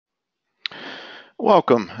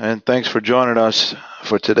Welcome, and thanks for joining us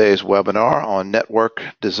for today's webinar on network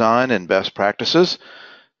design and best practices.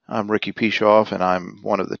 I'm Ricky Pishoff, and I'm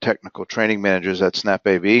one of the technical training managers at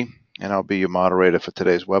SnapAV, and I'll be your moderator for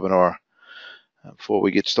today's webinar. Before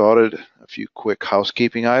we get started, a few quick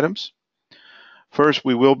housekeeping items. First,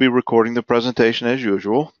 we will be recording the presentation as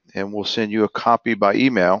usual, and we'll send you a copy by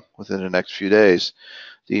email within the next few days.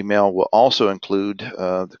 The email will also include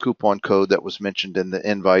the coupon code that was mentioned in the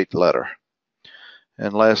invite letter.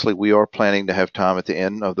 And lastly, we are planning to have time at the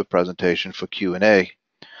end of the presentation for Q&A.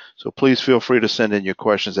 So please feel free to send in your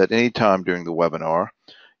questions at any time during the webinar.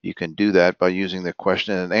 You can do that by using the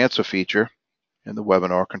question and answer feature in the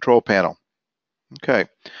webinar control panel. Okay,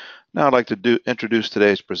 now I'd like to introduce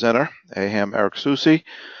today's presenter, Aham Araksusi,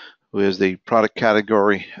 who is the product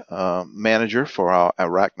category manager for our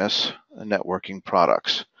Araknis networking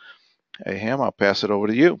products. Aham, I'll pass it over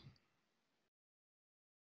to you.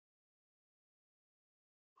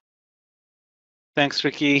 Thanks,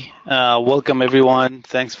 Ricky. Welcome, everyone.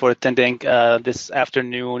 Thanks for attending this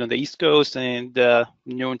afternoon on the East Coast and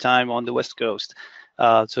noon time on the West Coast.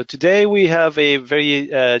 So today we have a very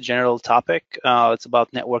general topic. It's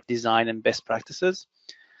about network design and best practices.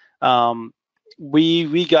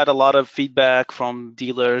 We got a lot of feedback from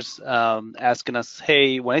dealers asking us,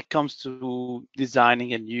 hey, when it comes to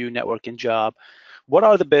designing a new networking job, what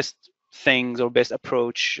are the best things or best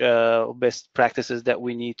approach or best practices that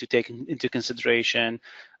we need to take into consideration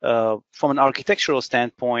from an architectural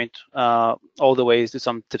standpoint all the ways to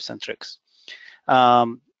some tips and tricks.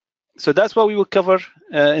 So that's what we will cover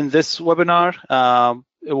in this webinar.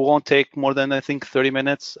 It won't take more than, I think, 30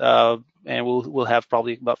 minutes, and we'll have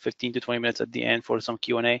probably about 15 to 20 minutes at the end for some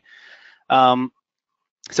Q&A.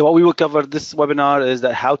 So what we will cover this webinar is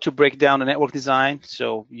that how to break down a network design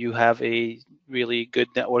so you have a really good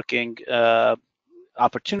networking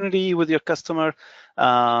opportunity with your customer.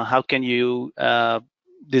 How can you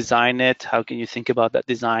design it? How can you think about that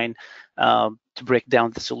design to break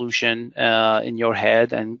down the solution in your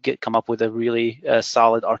head and come up with a really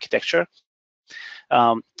solid architecture?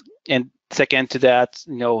 And second to that,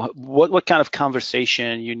 what kind of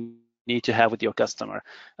conversation you need to have with your customer?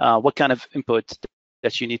 What kind of input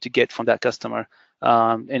that you need to get from that customer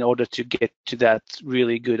in order to get to that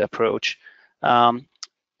really good approach.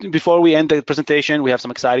 Before we end the presentation, we have some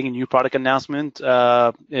exciting new product announcement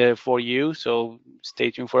for you, so stay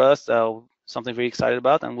tuned for us. Something very excited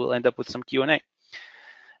about, and we'll end up with some Q&A.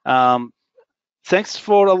 Thanks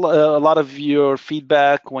for a lot of your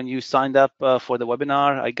feedback when you signed up for the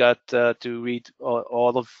webinar. I got to read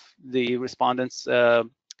all of the respondents'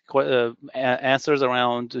 answers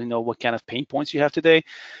around what kind of pain points you have today.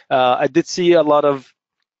 I did see a lot of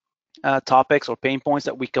topics or pain points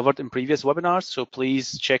that we covered in previous webinars, so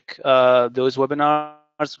please check those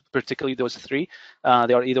webinars, particularly those three.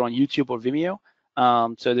 They are either on YouTube or Vimeo.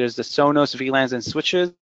 So there's the Sonos VLANs and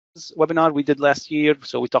switches webinar we did last year.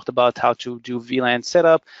 So we talked about how to do VLAN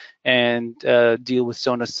setup and deal with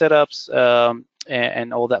Sonos setups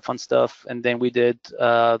and all that fun stuff. And then we did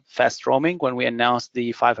fast roaming when we announced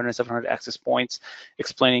the 500, 700 access points,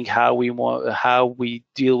 explaining how we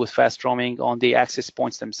deal with fast roaming on the access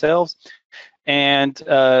points themselves. And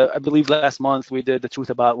I believe last month we did the truth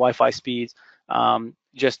about Wi-Fi speeds,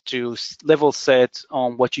 just to level set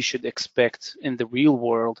on what you should expect in the real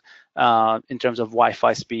world in terms of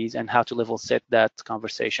Wi-Fi speeds and how to level set that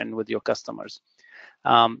conversation with your customers.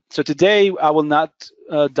 So today I will not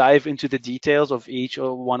dive into the details of each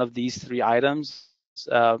one of these three items.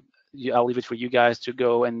 I'll leave it for you guys to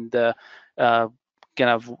go and kind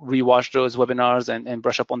of rewatch those webinars and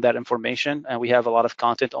brush up on that information. And we have a lot of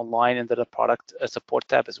content online in the product support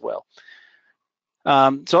tab as well.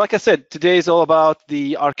 So like I said, today is all about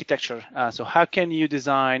the architecture. So how can you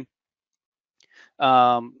design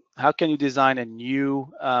a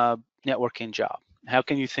new networking job? How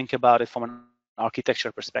can you think about it from an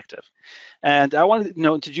architecture perspective? And I want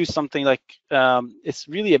to introduce something like it's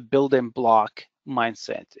really a building block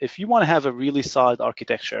mindset. If you want to have a really solid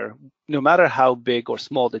architecture, no matter how big or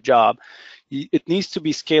small the job, it needs to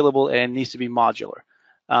be scalable and it needs to be modular.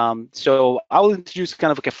 So I will introduce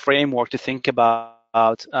kind of like a framework to think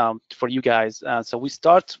about for you guys. So we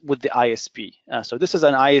start with the ISP. So this is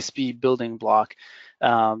an ISP building block.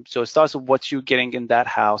 So it starts with what you're getting in that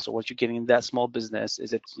house or what you're getting in that small business.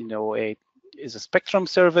 Is it is a Spectrum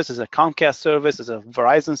service, is a Comcast service, is a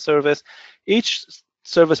Verizon service? Each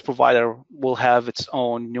service provider will have its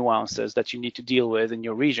own nuances that you need to deal with in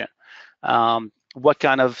your region. What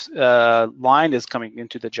kind of line is coming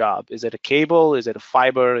into the job? Is it a cable? Is it a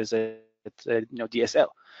fiber? Is it DSL?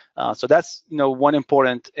 So that's one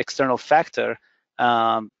important external factor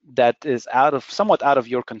that is somewhat out of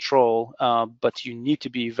your control, but you need to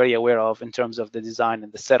be very aware of in terms of the design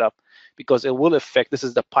and the setup, because it will affect, this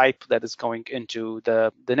is the pipe that is going into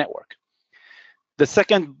the network. The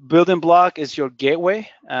second building block is your gateway.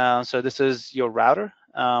 So this is your router,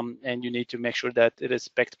 and you need to make sure that it is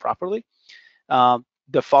spec'd properly.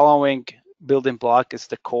 The following building block is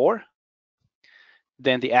the core,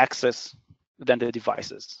 then the access, then the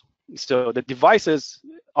devices. So the devices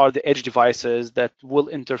are the edge devices that will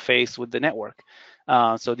interface with the network.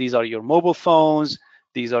 So these are your mobile phones,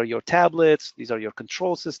 these are your tablets, these are your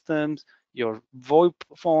control systems, your VoIP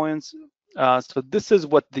phones. So this is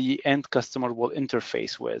what the end customer will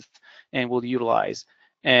interface with and will utilize.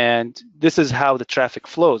 And this is how the traffic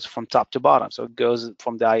flows from top to bottom. So it goes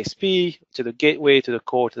from the ISP to the gateway, to the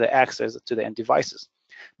core, to the access, to the end devices.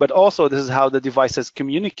 But also this is how the devices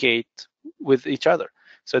communicate with each other.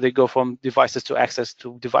 So they go from devices to access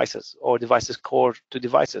to devices, or devices core to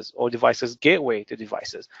devices, or devices gateway to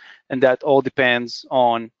devices. And that all depends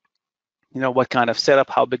on, what kind of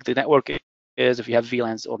setup, how big the network is, if you have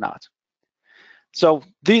VLANs or not. So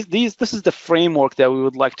this is the framework that we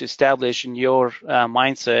would like to establish in your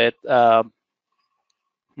mindset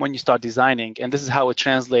when you start designing, and this is how it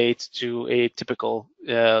translates to a typical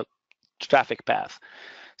traffic path.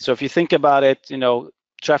 So if you think about it,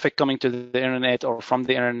 traffic coming to the internet or from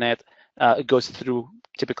the internet, it goes through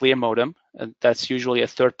typically a modem. That's usually a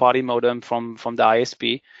third-party modem from the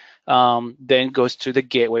ISP. Then goes to the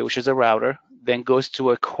gateway, which is a router. Then goes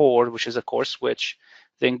to a core, which is a core switch.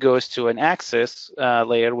 Then goes to an access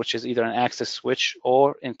layer, which is either an access switch,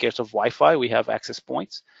 or in case of Wi-Fi, we have access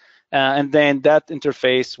points. And then that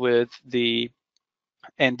interface with the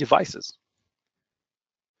end devices.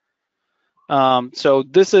 So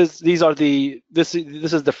this is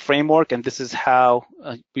the framework, and this is how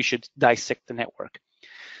we should dissect the network.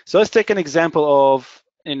 So let's take an example of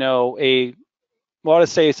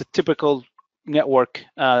let's say it's a typical network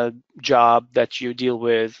job that you deal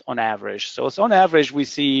with on average. So it's on average, we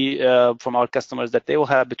see from our customers that they will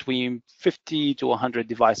have between 50 to 100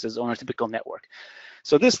 devices on a typical network.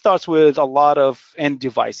 So this starts with a lot of end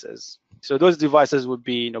devices. So those devices would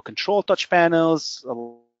be control touch panels, a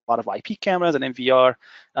lot of IP cameras and NVR,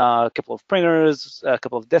 a couple of printers, a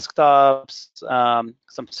couple of desktops,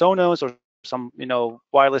 some Sonos or some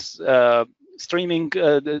wireless streaming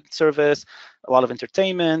service, a lot of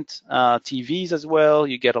entertainment, TVs as well.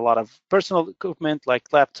 You get a lot of personal equipment like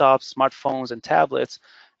laptops, smartphones, and tablets.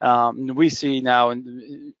 We see now,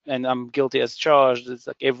 and I'm guilty as charged, it's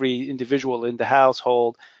like every individual in the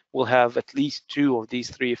household will have at least 2 of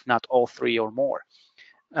these 3, if not all 3 or more.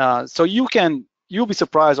 So you'll be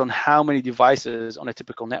surprised on how many devices on a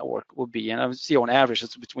typical network will be. And I see on average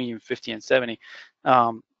it's between 50 and 70.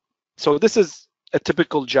 So this is a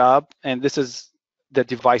typical job, and this is the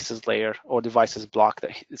devices layer or devices block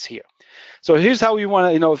that is here. So here's how we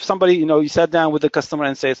want to, if somebody, you sat down with the customer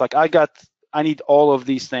and say, it's like, I need all of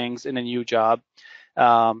these things in a new job.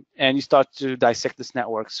 And you start to dissect this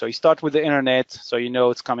network. So you start with the internet, so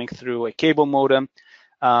it's coming through a cable modem.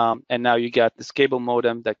 And now you got this cable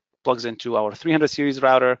modem that plugs into our 300 series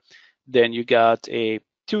router. Then you got a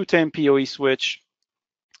 210 PoE switch.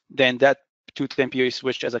 Then that 210 PoE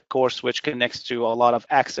switch as a core switch connects to a lot of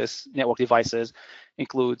access network devices,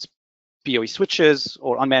 includes PoE switches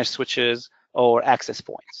or unmanaged switches or access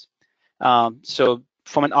points. So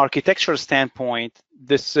from an architecture standpoint,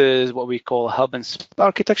 this is what we call hub and spoke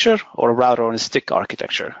architecture, or a router on a stick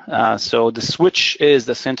architecture. So the switch is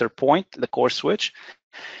the center point, the core switch.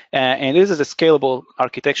 And this is a scalable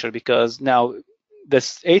architecture because now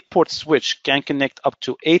this 8-port switch can connect up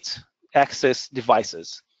to 8 access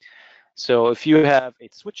devices. So if you have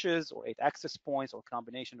 8 switches or 8 access points or a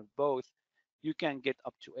combination of both, you can get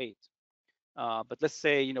up to 8. But let's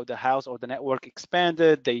say the house or the network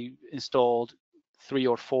expanded, they installed 3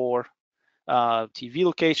 or 4 TV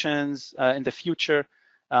locations in the future,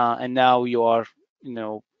 and now you're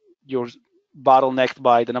bottlenecked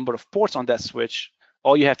by the number of ports on that switch.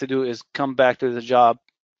 All you have to do is come back to the job,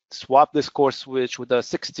 swap this core switch with a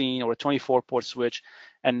 16 or a 24 port switch,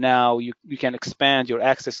 and now you can expand your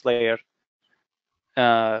access layer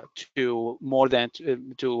to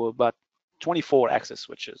about 24 access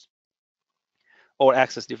switches or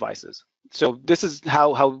access devices. So this is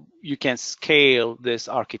how you can scale this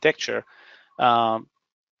architecture,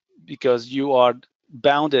 because you are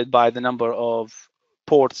bounded by the number of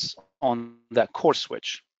ports on that core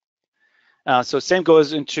switch. So same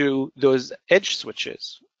goes into those edge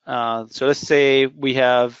switches. So let's say we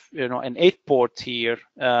have an 8-port here,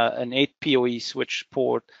 an 8 PoE switch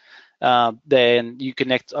port. Then you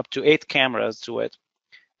connect up to 8 cameras to it.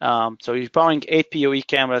 So you're powering 8 PoE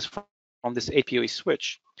cameras from this 8 PoE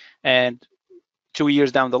switch, and 2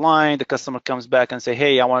 years down the line, the customer comes back and say,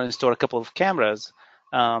 hey, I want to install a couple of cameras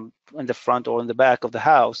in the front or in the back of the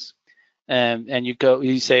house. And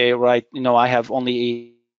you say, right,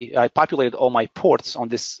 I populated all my ports on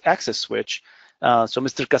this access switch. So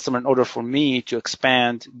Mr. Customer, in order for me to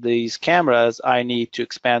expand these cameras, I need to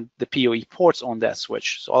expand the PoE ports on that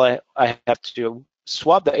switch. So I have to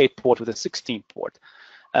swap the 8 port with a 16 port.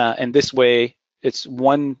 And this way, it's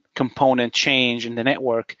one component change in the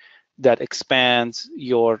network that expands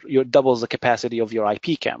your doubles the capacity of your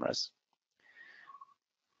IP cameras.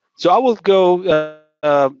 So I will go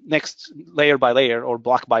next layer by layer or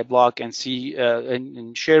block by block and see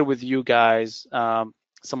and share with you guys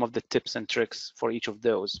some of the tips and tricks for each of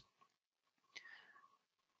those.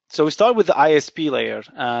 So we start with the ISP layer,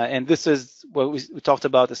 and this is what we talked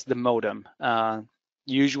about is the modem.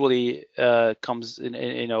 Usually comes in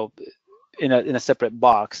a separate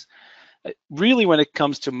box. Really, when it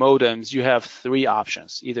comes to modems, you have 3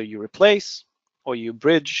 options. Either you replace, or you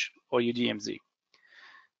bridge, or you DMZ.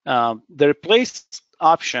 The replace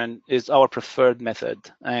option is our preferred method,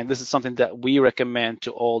 and this is something that we recommend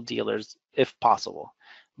to all dealers if possible.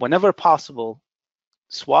 Whenever possible,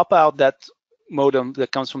 swap out that modem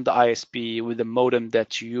that comes from the ISP with the modem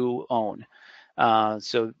that you own.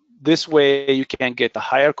 So this way you can get a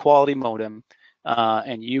higher quality modem,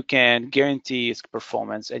 and you can guarantee its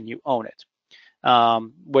performance, and you own it.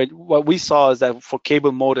 What we saw is that for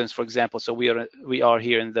cable modems, for example, so we are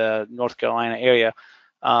here in the North Carolina area,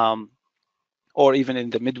 or even in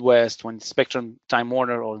the Midwest, when Spectrum, Time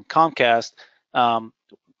Warner, or Comcast,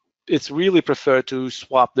 it's really preferred to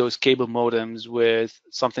swap those cable modems with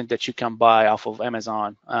something that you can buy off of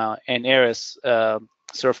Amazon. And Ares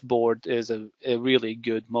Surfboard is a really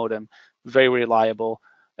good modem, very reliable.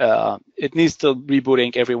 It needs to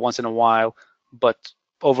rebooting every once in a while, but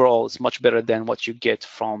overall it's much better than what you get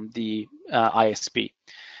from the ISP.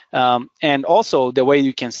 And also the way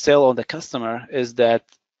you can sell on the customer is that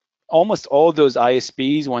almost all those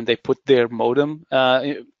ISPs, when they put their modem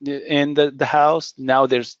in the house, now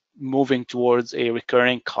there's moving towards a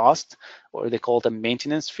recurring cost, or they call it a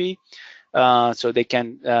maintenance fee. So they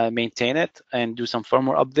can maintain it and do some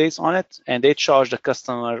firmware updates on it, and they charge the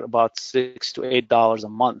customer about $6 to $8 a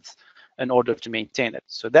month in order to maintain it.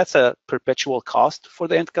 So that's a perpetual cost for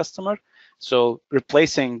the end customer. So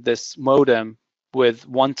replacing this modem with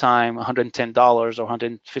one-time $110 or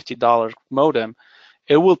 $150 modem,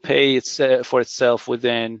 it will pay for itself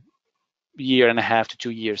within a year and a half to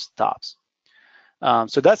 2 years tops.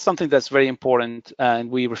 So that's something that's very important,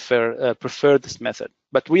 and we prefer this method.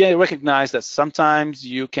 But we recognize that sometimes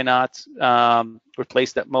you cannot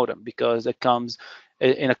replace that modem because it comes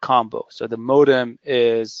in a combo. So the modem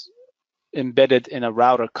is embedded in a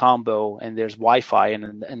router combo, and there's Wi-Fi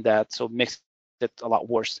in that, so it makes it a lot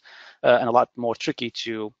worse and a lot more tricky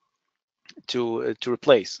to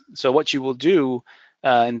replace. So what you will do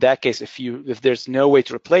in that case, if there's no way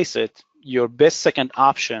to replace it, your best second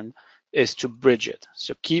option is to bridge it.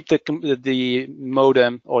 So keep the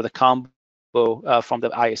modem or the combo from the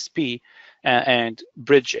ISP and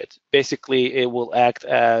bridge it. Basically, it will act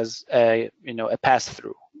as a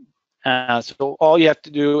pass-through. So all you have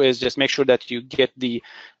to do is just make sure that you get the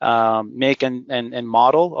make and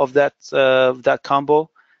model of that combo.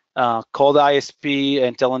 Call the ISP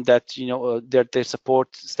and tell them that their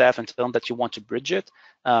support staff, and tell them that you want to bridge it.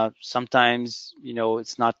 Sometimes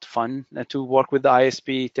it's not fun to work with the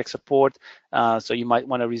ISP tech support, so you might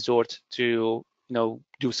want to resort to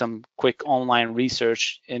do some quick online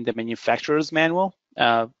research in the manufacturer's manual,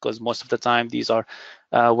 because most of the time these are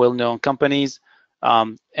well-known companies,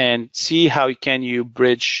 and see how can you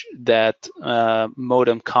bridge that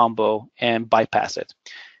modem combo and bypass it.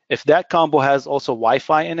 If that combo has also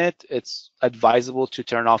Wi-Fi in it, it's advisable to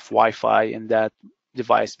turn off Wi-Fi in that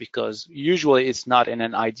device, because usually it's not in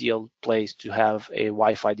an ideal place to have a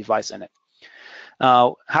Wi-Fi device in it.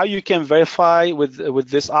 How you can verify with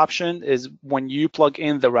this option is when you plug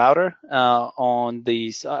in the router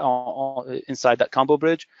inside that combo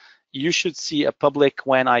bridge, you should see a public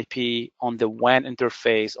WAN IP on the WAN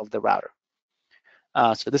interface of the router.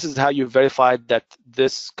 So this is how you verify that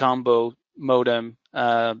this combo modem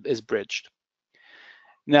is bridged.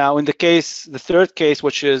 Now, in the third case,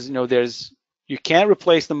 which is you can't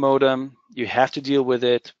replace the modem, you have to deal with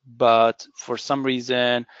it, but for some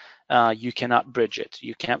reason you cannot bridge it.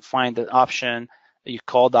 You can't find the option. You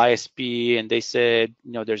called the ISP and they said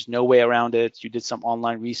there's no way around it. You did some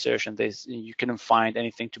online research and you couldn't find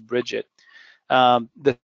anything to bridge it.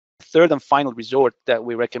 The third and final resort that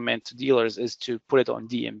we recommend to dealers is to put it on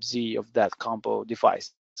DMZ of that combo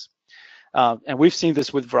device. And we've seen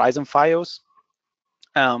this with Verizon Fios.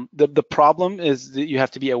 The problem is that you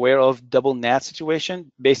have to be aware of double NAT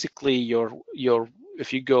situation. Basically,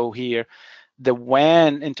 if you go here, the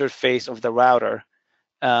WAN interface of the router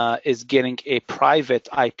is getting a private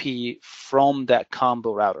IP from that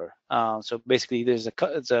combo router. So basically, there's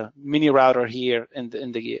a mini router here in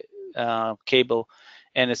the cable,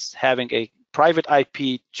 and it's having a private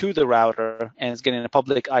IP to the router, and it's getting a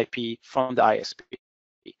public IP from the ISP.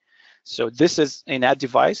 So this is a NAT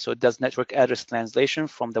device, so it does network address translation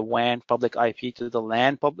from the WAN public IP to the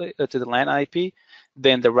LAN IP.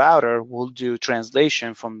 Then the router will do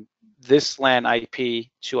translation from this LAN IP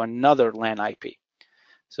to another LAN IP.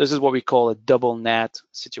 So this is what we call a double NAT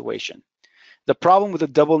situation. The problem with a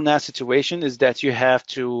double NAT situation is that you have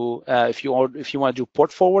to, if you want to do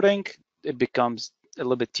port forwarding, it becomes a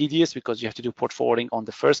little bit tedious because you have to do port forwarding on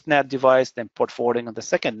the first NAT device, then port forwarding on the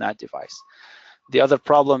second NAT device. The other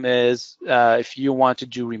problem is if you want to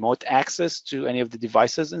do remote access to any of the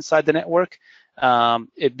devices inside the network,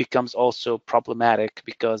 it becomes also problematic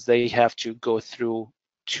because they have to go through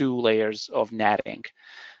 2 layers of NATing.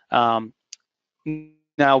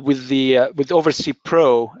 Now with OvrC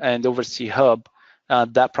Pro and OvrC Hub,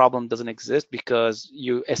 that problem doesn't exist because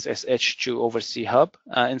you SSH to OvrC Hub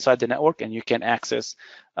inside the network, and you can access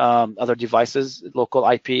other devices, local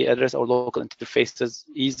IP address or local interfaces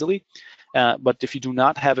easily. But if you do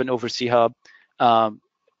not have an OvrC Hub,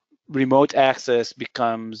 remote access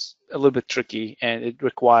becomes a little bit tricky, and it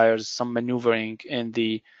requires some maneuvering in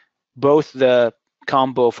both the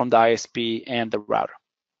combo from the ISP and the router.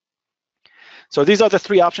 So these are the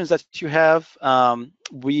 3 options that you have.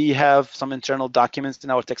 We have some internal documents in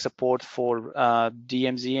our tech support for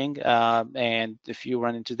DMZing, and if you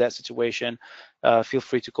run into that situation, feel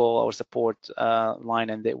free to call our support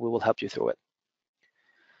line, and we will help you through it.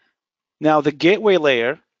 Now the gateway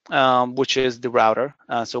layer, which is the router.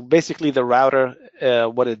 So basically the router,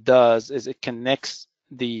 what it does is it connects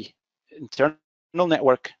the internal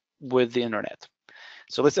network with the internet.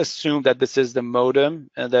 So let's assume that this is the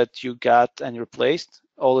modem that you got and replaced.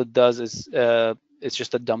 All it does is it's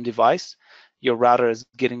just a dumb device. Your router is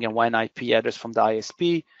getting a WAN IP address from the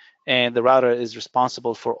ISP, and the router is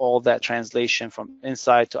responsible for all that translation from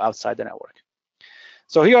inside to outside the network.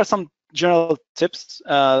 So here are some general tips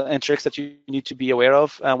and tricks that you need to be aware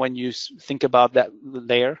of when you think about that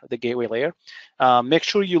layer, the gateway layer. Make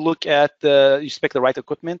sure you look at you spec the right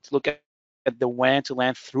equipment. Look at the WAN to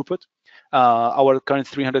LAN throughput. Our current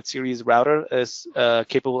 300 series router is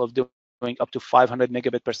capable of doing up to 500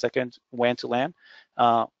 megabit per second WAN to LAN.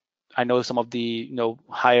 I know some of the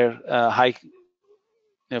high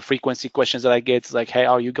frequency questions that I get is like, hey,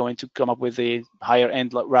 are you going to come up with a higher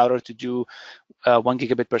end router to do 1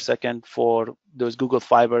 gigabit per second for those Google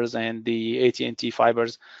fibers and the AT&T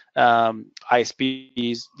fibers,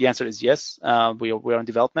 ISPs? The answer is yes. We're in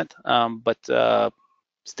development, but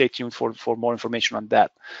stay tuned for more information on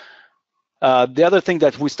that. The other thing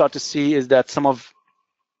that we start to see is that some of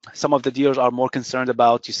the dealers are more concerned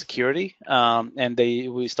about the security, and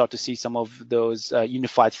we start to see some of those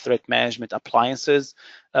unified threat management appliances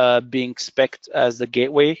being spec'd as the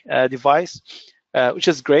gateway device, which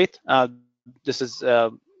is great.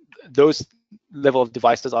 Those level of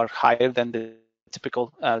devices are higher than the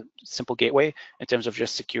typical simple gateway in terms of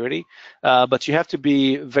just security, but you have to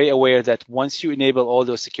be very aware that once you enable all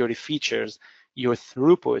those security features, your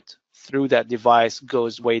throughput through that device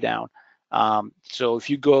goes way down. So if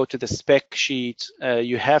you go to the spec sheet,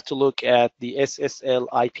 you have to look at the SSL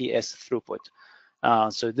IPS throughput.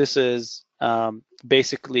 So this is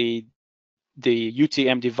basically the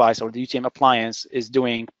UTM device or the UTM appliance is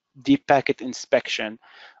doing deep packet inspection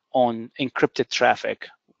on encrypted traffic,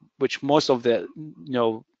 which most of the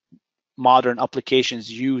modern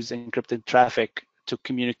applications use encrypted traffic to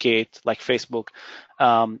communicate, like Facebook.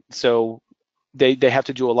 So they have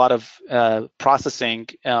to do a lot of processing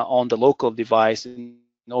on the local device in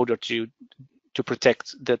order to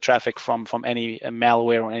protect the traffic from any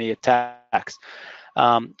malware or any attacks.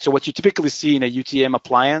 So what you typically see in a UTM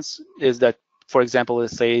appliance is that, for example,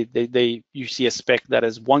 let's say you see a spec that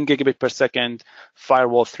is 1 gigabit per second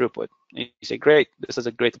firewall throughput. And you say, great, this is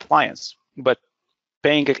a great appliance. But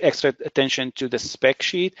paying extra attention to the spec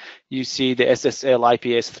sheet, you see the SSL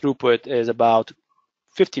IPS throughput is about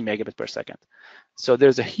 50 megabit per second. So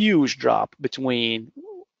there's a huge drop between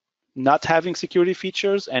not having security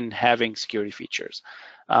features and having security features.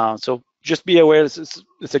 So just be aware,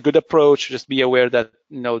 it's a good approach. Just be aware that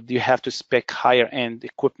you have to spec higher end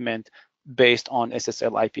equipment based on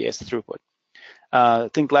SSL IPS throughput. I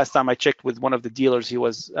think last time I checked with one of the dealers, he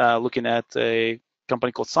was looking at a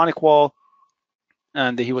company called SonicWall.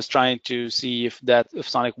 and he was trying to see if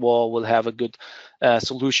SonicWall will have a good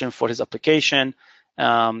solution for his application.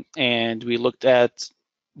 And we looked at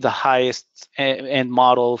the highest end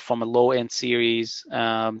model from a low-end series.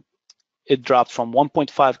 It dropped from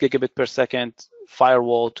 1.5 gigabit per second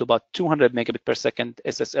firewall to about 200 megabit per second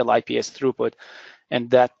SSL IPS throughput, and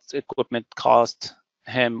that equipment cost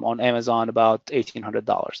him on Amazon about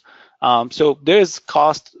 $1,800. So there's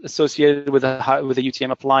cost associated with the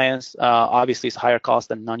UTM appliance. Obviously, it's higher cost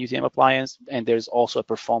than non-UTM appliance, and there's also a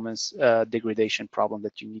performance degradation problem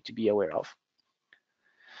that you need to be aware of.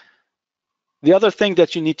 The other thing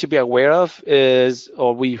that you need to be aware of is,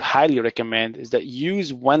 or we highly recommend, is that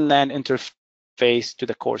use WAN-LAN interface to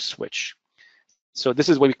the core switch. So this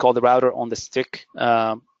is what we call the router on the stick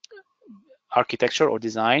architecture or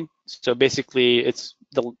design. So basically, it's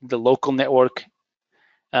the local network,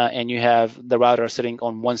 and you have the router sitting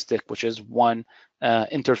on one stick, which is one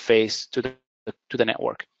interface to the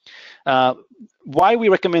network. Why we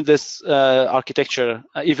recommend this architecture,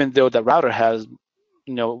 even though the router has,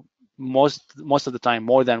 most of the time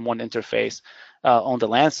more than one interface on the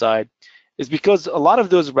LAN side, is because a lot of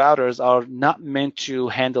those routers are not meant to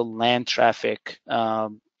handle LAN traffic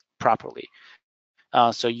properly.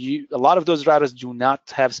 So a lot of those routers do not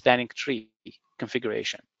have spanning tree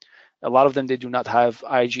configuration. A lot of them, they do not have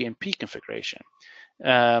IGMP configuration.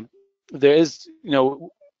 There is,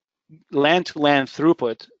 LAN to LAN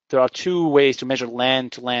throughput. There are two ways to measure LAN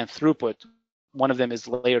to LAN throughput. One of them is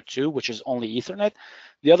layer 2, which is only Ethernet.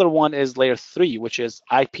 The other one is layer 3, which is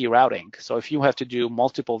IP routing. So if you have to do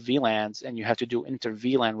multiple VLANs and you have to do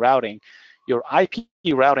inter-VLAN routing, your IP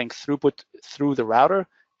routing throughput through the router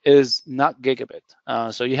is not gigabit.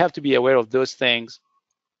 So you have to be aware of those things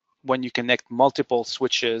when you connect multiple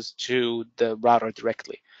switches to the router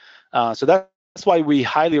directly. So that's why we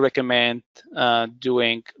highly recommend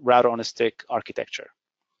doing router on a stick architecture.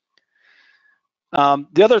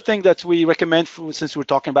 The other thing that we recommend, since we're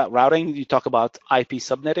talking about routing, you talk about IP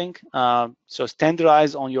subnetting. So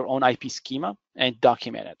standardize on your own IP schema and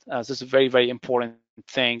document it. This is a very, very important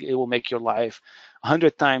thing. It will make your life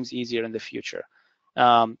 100 times easier in the future.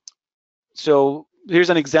 So here's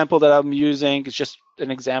an example that I'm using. It's just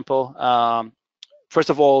an example. First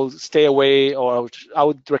of all, stay away, or I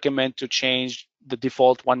would recommend to change the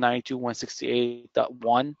default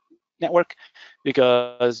 192.168.1 network,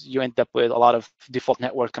 because you end up with a lot of default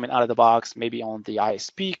network coming out of the box, maybe on the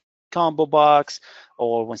ISP combo box,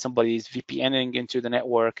 or when somebody's VPNing into the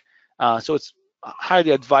network. So it's highly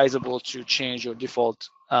advisable to change your default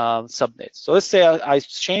subnet. So let's say I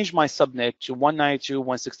change my subnet to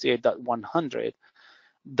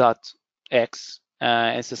 192.168.100.x.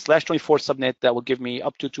 It's a /24 subnet that will give me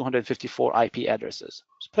up to 254 IP addresses.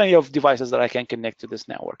 There's plenty of devices that I can connect to this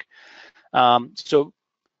network. So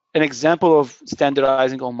an example of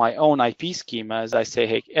standardizing on my own IP schema is I say,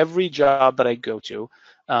 hey, every job that I go to,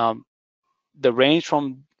 the range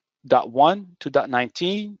from .1 to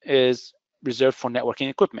 .19 is reserved for networking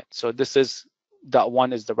equipment. So this is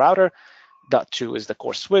 .1 is the router, .2 is the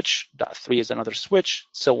core switch, .3 is another switch,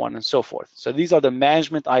 so on and so forth. So these are the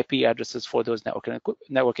management IP addresses for those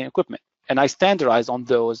networking equipment. And I standardize on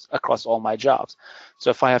those across all my jobs. So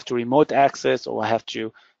if I have to remote access, or I have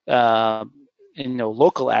to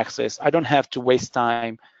local access, I don't have to waste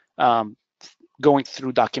time going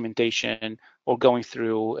through documentation or going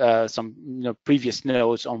through some previous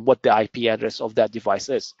notes on what the IP address of that device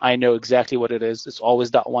is. I know exactly what it is. It's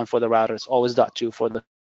always .1 for the router. It's always .2 for the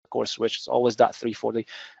core switch. It's always .3 for the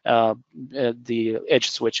edge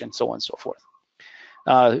switch, and so on and so forth.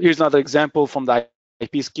 Here's another example from the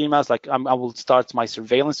IP schemas. Like I will start my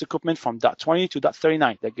surveillance equipment from .20 to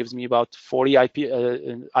 .39. That gives me about 40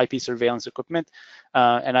 IP surveillance equipment.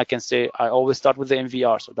 And I can say I always start with the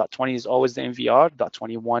NVR. So .20 is always the NVR.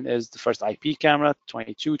 .21 is the first IP camera,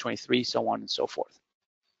 22, 23, so on and so forth.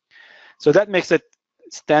 So that makes it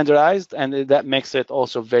standardized, and that makes it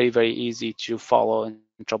also very, very easy to follow in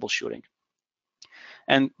troubleshooting.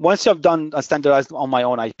 And once I've done standardized on my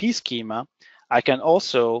own IP schema, I can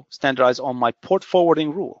also standardize on my port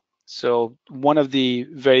forwarding rule. So one of the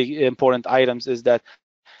very important items is that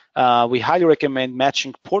we highly recommend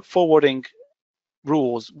matching port forwarding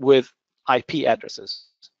rules with IP addresses.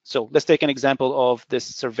 So let's take an example of this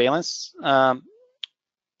surveillance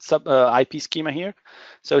IP schema here.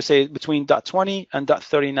 So say between .20 and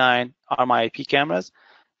 .39 are my IP cameras,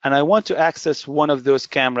 and I want to access one of those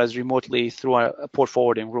cameras remotely through a port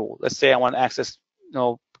forwarding rule. Let's say I want to access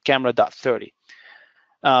camera .30.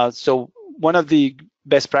 So one of the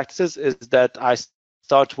best practices is that I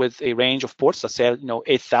start with a range of ports. Let's say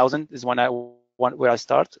 8,000 is where I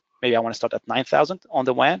start. Maybe I want to start at 9,000 on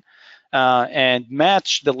the WAN, and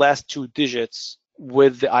match the last 2 digits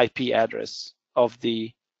with the IP address of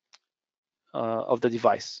the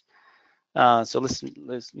device. So let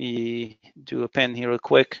me do a pen here real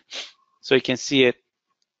quick so you can see it.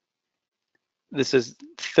 This is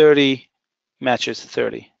 30 matches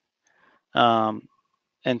 30, and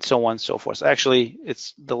so on and so forth. So actually,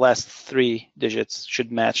 it's the last 3 digits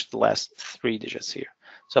should match the last 3 digits here.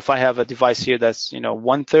 So if I have a device here that's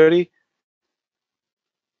 130,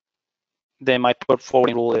 then my port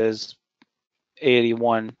forwarding rule is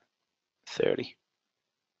 8130.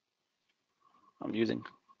 I'm using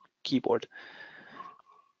keyboard.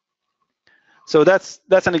 So that's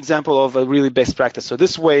an example of a really best practice. So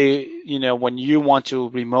this way, when you want to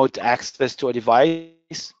remote access to a device,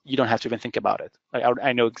 you don't have to even think about it.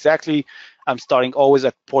 I know exactly, I'm starting always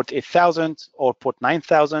at port 8000 or port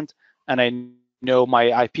 9000, and I know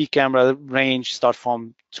my IP camera range start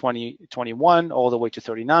from 21 all the way to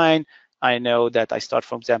 39. I know that I start,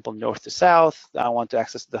 for example, north to south. I want to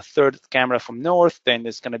access the 3rd camera from north, then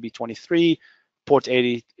it's going to be 23. Port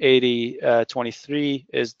 8023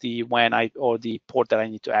 is the the port that I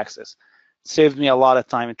need to access. It saved me a lot of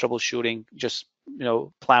time in troubleshooting, just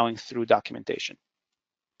plowing through documentation.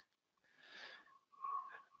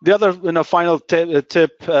 The other final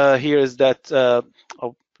tip here is that,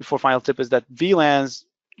 before final tip, is that VLANs,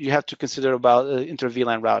 you have to consider about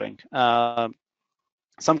inter-VLAN routing.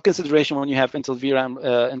 Some consideration when you have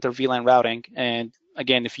inter-VLAN routing, and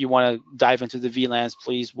again, if you want to dive into the VLANs,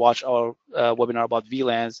 please watch our webinar about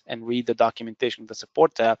VLANs and read the documentation, the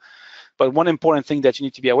support tab. But one important thing that you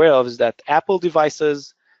need to be aware of is that Apple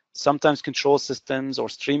devices, sometimes control systems or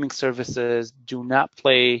streaming services do not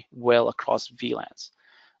play well across VLANs.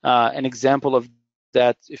 An example of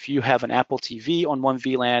that, if you have an Apple TV on one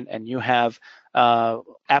VLAN and you have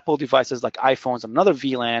Apple devices like iPhones on another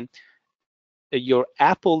VLAN, your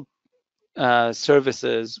Apple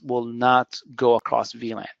services will not go across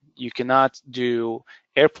VLAN. You cannot do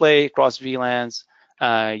AirPlay across VLANs.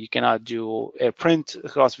 You cannot do AirPrint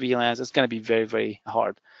across VLANs. It's going to be very, very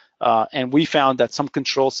hard. And we found that some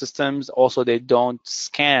control systems also, they don't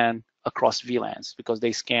scan across VLANs because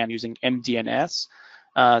they scan using MDNS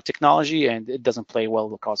technology, and it doesn't play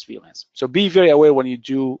well across VLANs. So be very aware when you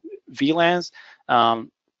do VLANs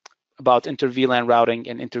about inter-VLAN routing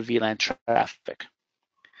and inter-VLAN traffic.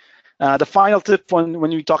 The final tip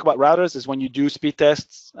when you talk about routers is when you do speed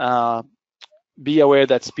tests, be aware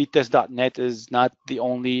that speedtest.net is not the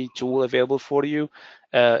only tool available for you.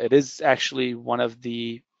 It is actually one of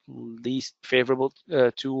the least favorable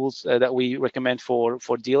tools that we recommend for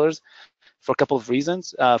dealers for a couple of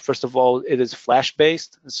reasons. First of all, it is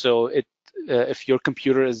flash-based, so if your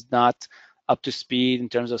computer is not up to speed in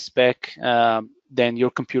terms of spec, then your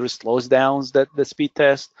computer slows down the speed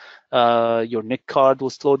test. Your NIC card will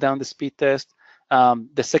slow down the speed test.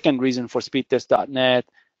 The second reason for speedtest.net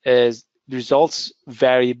is the results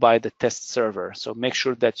vary by the test server. So make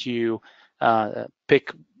sure that you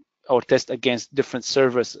pick or test against different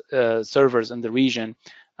servers in the region,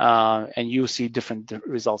 and you see different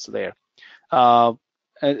results there. A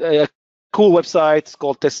cool website, it's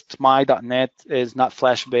called testmy.net, is not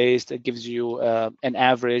flash-based. It gives you an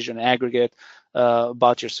average, an aggregate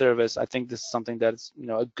about your service. I think this is something that's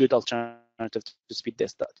a good alternative to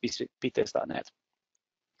speedtest.net.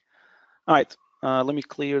 All right, let me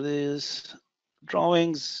clear these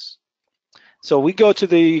drawings. So we go to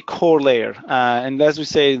the core layer, and as we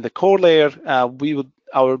say, the core layer,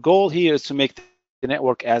 our goal here is to make the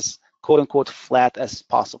network as quote-unquote flat as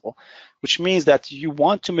possible, which means that you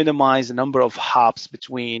want to minimize the number of hops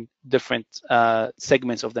between different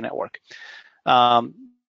segments of the network.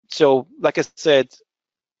 So like I said,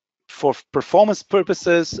 for performance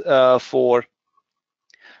purposes, for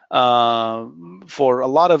a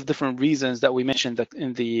lot of different reasons that we mentioned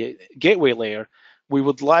in the gateway layer, we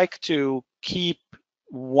would like to keep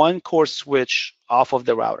one core switch off of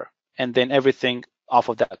the router and then everything off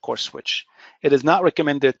of that core switch. It is not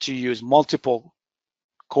recommended to use multiple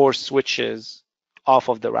core switches off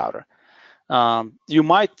of the router. You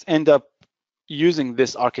might end up using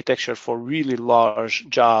this architecture for really large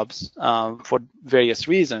jobs for various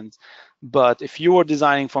reasons, but if you are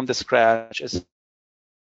designing from the scratch, it's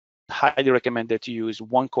highly recommended to use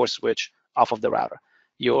one core switch off of the router.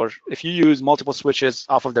 If you use multiple switches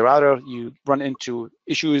off of the router, you run into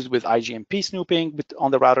issues with IGMP snooping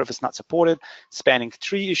on the router if it's not supported, spanning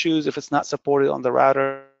tree issues if it's not supported on the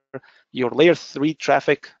router. Your layer 3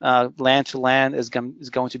 traffic, LAN to LAN, is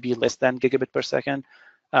going to be less than gigabit per second.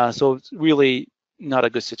 So it's really not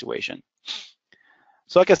a good situation.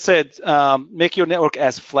 So like I said, make your network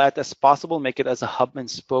as flat as possible. Make it as a hub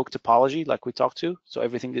and spoke topology like we talked to. So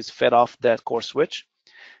everything is fed off that core switch.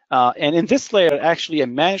 And in this layer, actually, a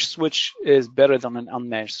managed switch is better than an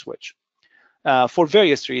unmanaged switch for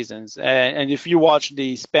various reasons. And if you watch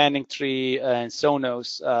the Spanning Tree and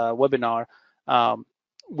Sonos webinar,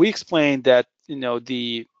 we explained that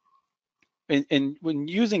when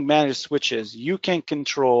using managed switches, you can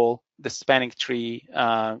control the Spanning Tree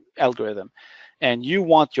algorithm, and you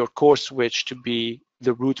want your core switch to be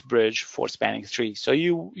the root bridge for Spanning Tree. So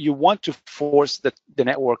you want to force the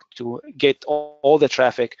network to get all the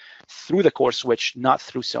traffic through the core switch, not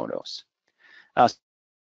through Sonos.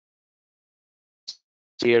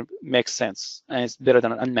 Here makes sense, and it's better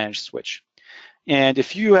than an unmanaged switch. And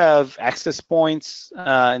if you have access points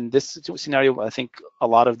in this scenario, I think a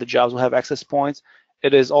lot of the jobs will have access points.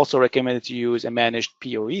 It is also recommended to use a managed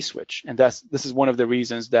PoE switch, and this is one of the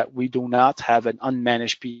reasons that we do not have an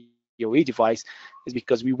unmanaged PoE device, is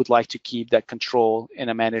because we would like to keep that control in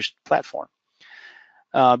a managed platform.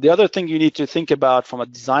 The other thing you need to think about from a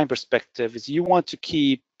design perspective is you want to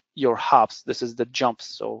keep your hops. This is the jumps.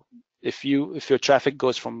 So if your traffic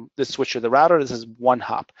goes from this switch to the router, this is one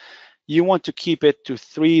hop. You want to keep it to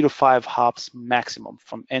 3 to 5 hops maximum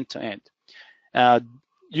from end to end.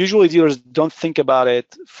 Usually dealers don't think about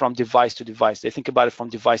it from device to device. They think about it from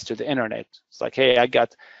device to the internet. It's like, hey, I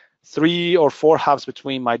got 3 or 4 hops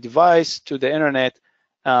between my device to the internet.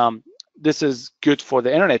 This is good for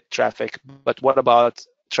the internet traffic, but what about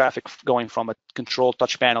traffic going from a control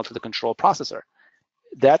touch panel to the control processor?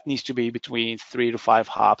 That needs to be between 3 to 5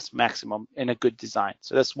 hops maximum in a good design.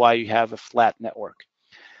 So that's why you have a flat network.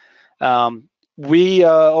 We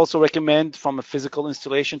also recommend from a physical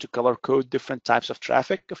installation to color code different types of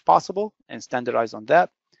traffic if possible and standardize on that.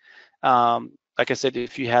 Like I said,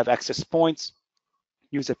 if you have access points,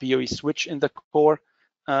 use a PoE switch in the core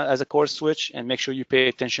as a core switch, and make sure you pay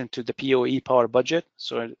attention to the PoE power budget.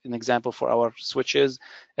 So an example for our switches,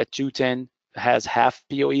 a 210 has half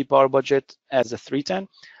PoE power budget as a 310.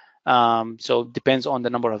 So it depends on the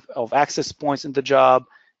number of access points in the job,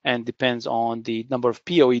 and depends on the number of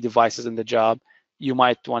PoE devices in the job. You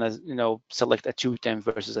might want to select a 210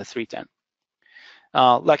 versus a 310.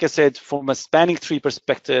 Like I said, from a Spanning Tree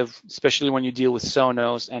perspective, especially when you deal with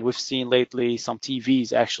Sonos, and we've seen lately some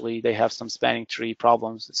TVs, actually, they have some Spanning Tree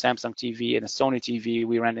problems. The Samsung TV and a Sony TV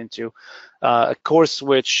we ran into. A core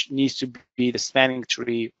switch needs to be the Spanning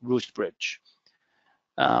Tree root bridge.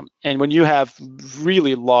 And when you have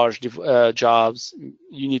really large jobs,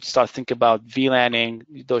 you need to start thinking about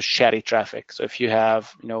VLANing those chatty traffic. So if you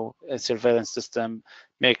have, a surveillance system,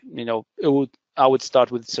 I would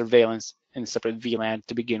start with surveillance in a separate VLAN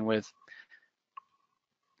to begin with.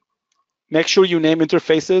 Make sure you name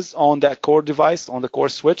interfaces on that core device, on the core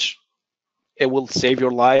switch. It will save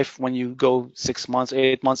your life when you go 6 months,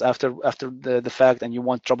 8 months after the fact, and you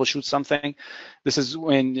want to troubleshoot something. This is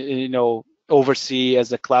when, Oversee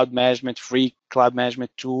as a free cloud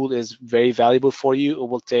management tool is very valuable for you. It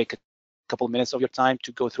will take a couple of minutes of your time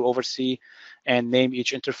to go through Oversee and name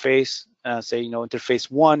each interface. Say,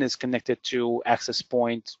 interface 1 is connected to access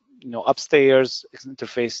point, upstairs.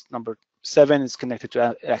 Interface number 7 is connected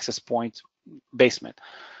to access point basement.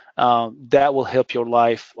 That will help your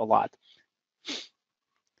life a lot.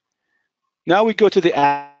 Now we go to the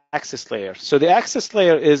access layer. So the access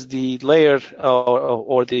layer is the layer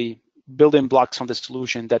or the building blocks from the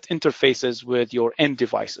solution that interfaces with your end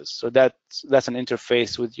devices. So that's an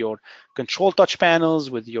interface with your control touch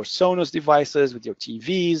panels, with your Sonos devices, with your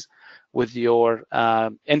TVs, with your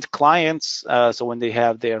end clients. So when they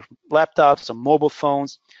have their laptops or mobile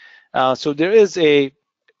phones. So there is a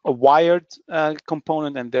wired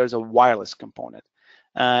component, and there's a wireless component.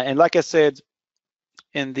 And like I said,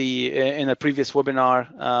 in a previous webinar,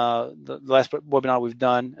 the last webinar we've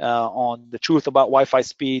done on the truth about Wi-Fi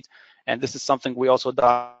speed, and this is something we also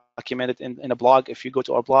documented in a blog. If you go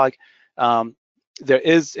to our blog, there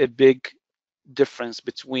is a big difference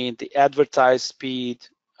between the advertised speed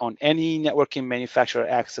on any networking manufacturer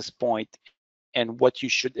access point and what you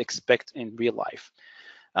should expect in real life.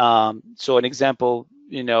 So an example,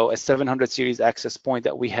 a 700 series access point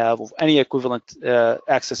that we have, of any equivalent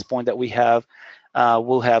access point that we have,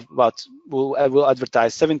 will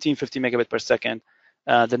advertise 1750 megabit per second.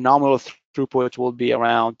 The nominal throughput will be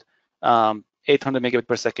around 800 megabit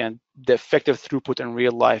per second. The effective throughput in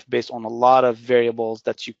real life, based on a lot of variables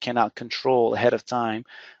that you cannot control ahead of time,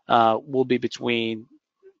 will be between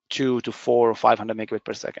 2 to 4 or 500 megabit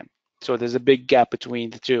per second. So there's a big gap between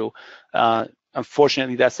the two.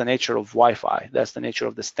 Unfortunately, that's the nature of Wi-Fi. That's the nature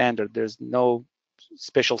of the standard. There's no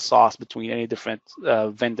special sauce between any different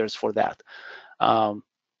vendors for that.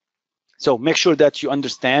 So make sure that you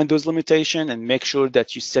understand those limitations and make sure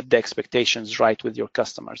that you set the expectations right with your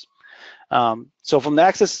customers. So from the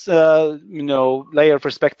access layer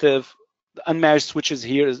perspective, unmanaged switches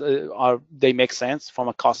here they make sense from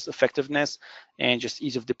a cost effectiveness and just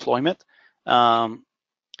ease of deployment.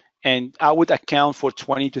 And I would account for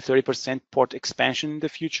 20 to 30% port expansion in the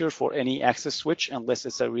future for any access switch, unless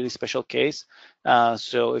it's a really special case.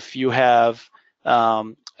 So if you have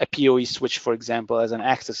a PoE switch, for example, as an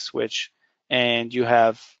access switch, and you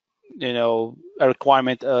have a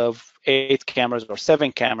requirement of 8 cameras or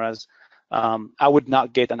 7 cameras, I would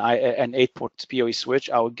not get an 8-port PoE switch.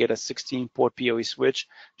 I would get a 16-port PoE switch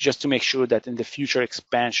just to make sure that in the future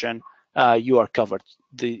expansion, you are covered.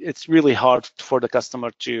 It's really hard for the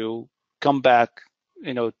customer to come back,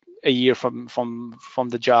 a year from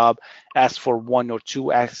the job, ask for 1 or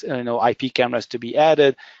 2 IP cameras to be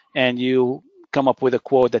added, and you come up with a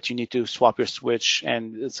quote that you need to swap your switch,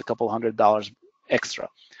 and it's a couple $100 extra.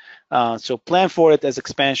 So plan for it as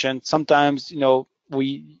expansion. Sometimes,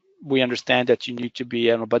 we understand that you need to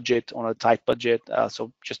be on a tight budget.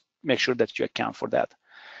 So just make sure that you account for that.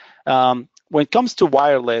 When it comes to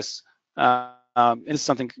wireless, it's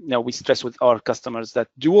something we stress with our customers, that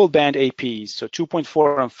dual band APs, so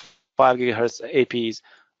 2.4 and 5 gigahertz APs,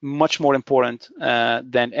 much more important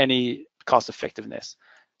than any cost effectiveness.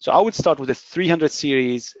 So I would start with a 300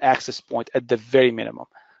 series access point at the very minimum.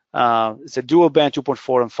 It's a dual band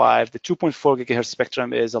 2.4 and 5. The 2.4 gigahertz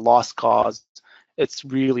spectrum is a lost cause. It's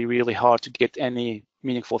really, really hard to get any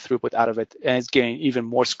meaningful throughput out of it, and it's getting even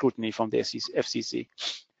more scrutiny from the FCC.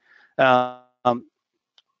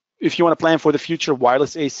 If you want to plan for the future,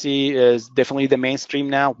 wireless AC is definitely the mainstream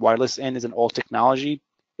now. Wireless N is an old technology.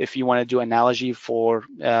 If you want to do analogy for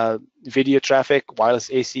video traffic, wireless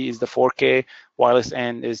AC is the 4K, wireless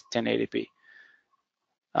N is 1080p.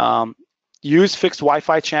 Use fixed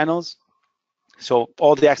Wi-Fi channels. So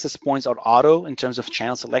all the access points are auto in terms of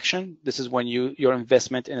channel selection. This is when your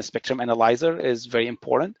investment in a spectrum analyzer is very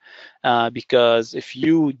important, because if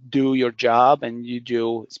you do your job and you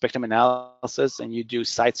do spectrum analysis and you do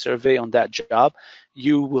site survey on that job,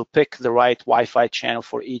 you will pick the right Wi-Fi channel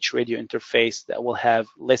for each radio interface that will have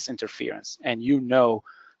less interference, and you know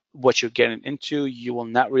what you're getting into. You will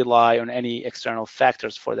not rely on any external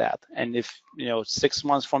factors for that. And if 6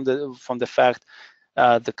 months from the fact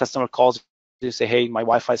the customer calls to say, hey, my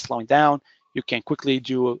Wi-Fi is slowing down, you can quickly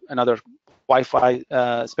do another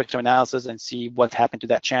Wi-Fi spectrum analysis and see what happened to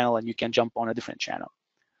that channel, and you can jump on a different channel.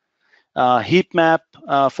 Heat map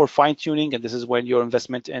for fine tuning, and this is when your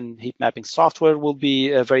investment in heat mapping software will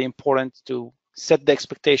be very important to set the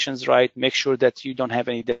expectations right, make sure that you don't have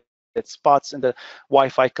any dead spots in the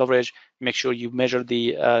Wi-Fi coverage, make sure you measure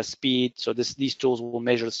the speed. So these tools will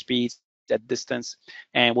measure the speeds at distance,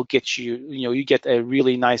 and will get you get a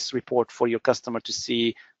really nice report for your customer to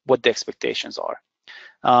see what the expectations are.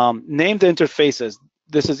 Name the interfaces.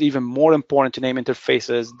 This is even more important to name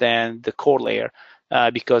interfaces than the core layer,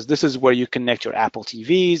 because this is where you connect your Apple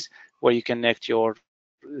TVs, where you connect your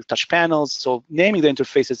touch panels. So naming the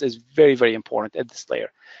interfaces is very, very important at this layer.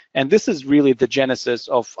 And this is really the genesis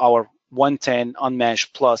of our 110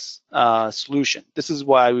 Unmanaged Plus solution. This is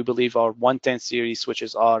why we believe our 110 series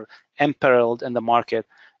switches are unparalleled in the market,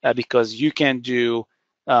 because you can do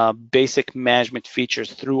basic management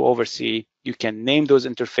features through OvrC. You can name those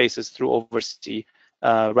interfaces through OvrC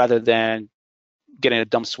rather than getting a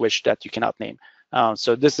dumb switch that you cannot name.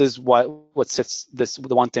 So this is what sets the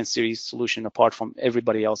 110 series solution apart from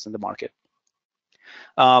everybody else in the market.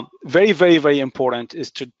 Very, very, very important is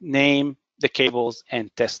to name the cables and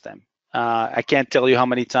test them. I can't tell you how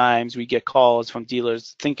many times we get calls from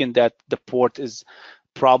dealers thinking that the port is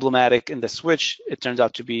problematic in the switch. It turns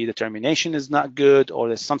out to be the termination is not good, or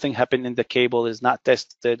there's something happened in the cable is not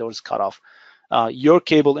tested or is cut off. Your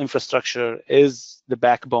cable infrastructure is the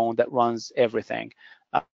backbone that runs everything.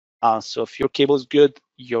 So if your cable is good,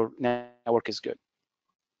 your network is good.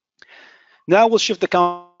 Now we'll shift the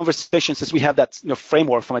conversation, since we have that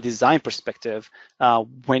framework from a design perspective.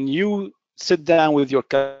 When you sit down with your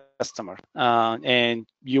customer and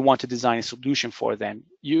you want to design a solution for them,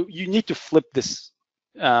 you need to flip this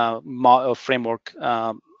framework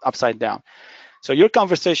upside down. So your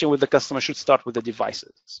conversation with the customer should start with the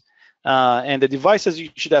devices, and the devices you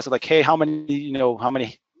should ask, like, hey, how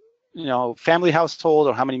many family household,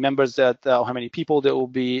 or how many members how many people there will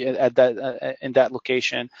be at that in that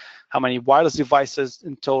location, how many wireless devices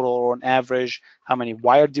in total or on average, how many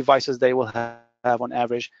wired devices they will have on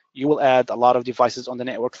average. You will add a lot of devices on the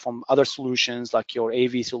network from other solutions like your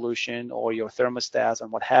AV solution or your thermostats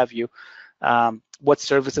and what have you. what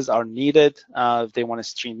services are needed. If they want to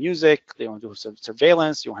stream music, they want to do some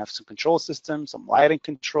surveillance, you want to have some control systems, some lighting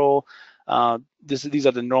control. These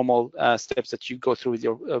are the normal steps that you go through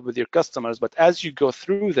with your customers. But as you go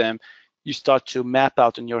through them, you start to map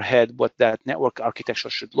out in your head what that network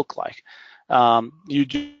architecture should look like.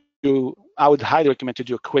 I would highly recommend to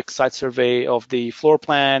do a quick site survey of the floor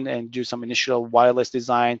plan and do some initial wireless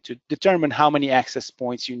design to determine how many access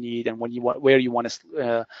points you need and where you want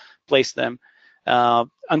to place them.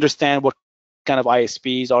 Understand what kind of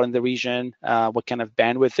ISPs are in the region, what kind of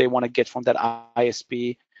bandwidth they want to get from that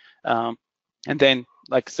ISP. And then,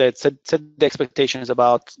 like I said, set the expectations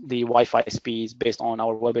about the Wi-Fi speeds based on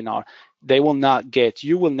our webinar.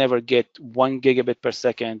 You will never get 1 gigabit per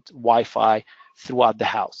second Wi-Fi throughout the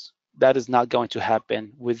house. That is not going to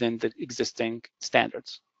happen within the existing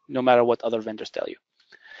standards, no matter what other vendors tell you.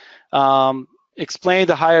 Explain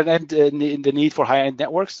the higher end, the need for higher end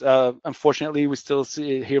networks. Unfortunately, we still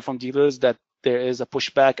hear from dealers that there is a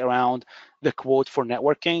pushback around the quote for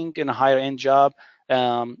networking in a higher end job.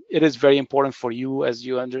 It is very important for you as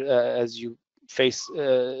you face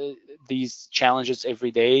these challenges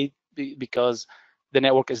every day, because the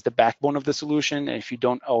network is the backbone of the solution. And if you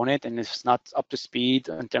don't own it and it's not up to speed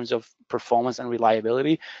in terms of performance and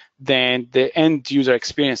reliability, then the end user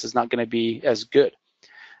experience is not going to be as good.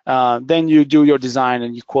 Then you do your design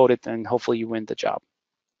and you quote it, and hopefully you win the job.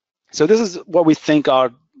 So this is what we think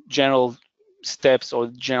are general steps or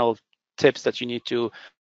general tips that you need to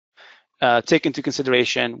take into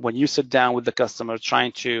consideration when you sit down with the customer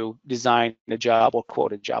trying to design a job or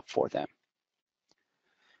quote a job for them.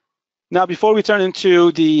 Now, before we turn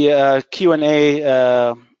into the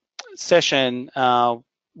Q&A session,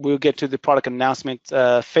 we'll get to the product announcement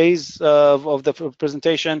phase of the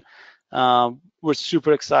presentation. We're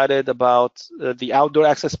super excited about the outdoor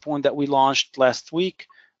access point that we launched last week.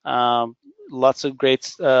 Lots of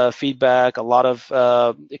great feedback, a lot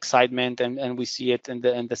of excitement, and we see it in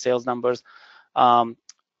the sales numbers.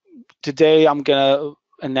 Today, I'm gonna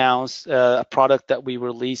announce a product that we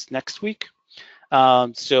release next week.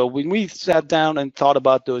 So when we sat down and thought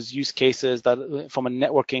about those use cases that from a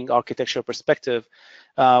networking architecture perspective,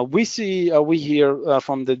 we hear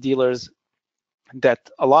from the dealers that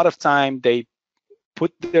a lot of time they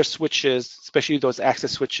put their switches, especially those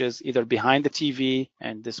access switches, either behind the TV,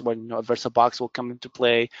 and this is when a VersaBox will come into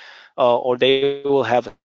play, or they will have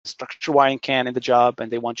a structured wiring can in the job,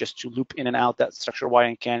 and they want just to loop in and out that structured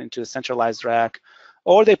wiring can into a centralized rack,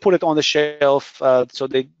 or they put it on the shelf, so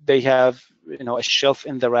they have a shelf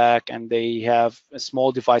in the rack, and they have a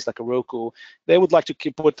small device like a Roku. They would like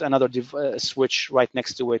to put another switch right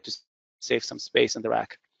next to it to save some space in the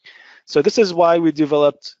rack. So this is why we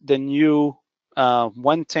developed the new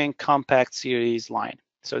 110 Compact Series line.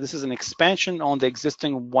 So this is an expansion on the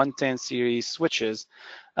existing 110 series switches.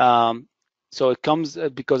 So it comes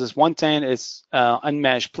because it's 110, it's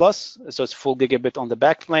unmanaged plus, so it's full gigabit on the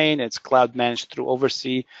backplane. It's cloud managed through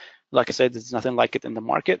OvrC. Like I said, there's nothing like it in the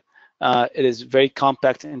market. It is very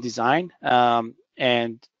compact in design,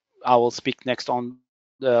 and I will speak next on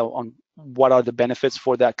what are the benefits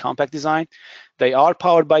for that compact design. They are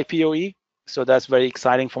powered by PoE, so that's very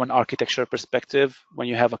exciting from an architecture perspective. When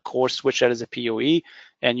you have a core switch that is a PoE,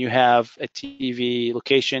 and you have a TV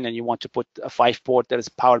location, and you want to put a 5-port that is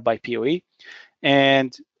powered by PoE,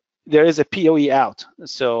 and there is a PoE out.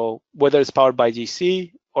 So whether it's powered by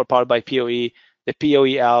DC or powered by PoE, the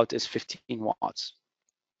PoE out is 15 watts.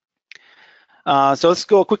 So let's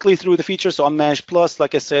go quickly through the features. So Unmanaged Plus,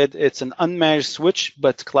 like I said, it's an unmanaged switch,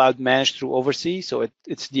 but cloud managed through OvrC. So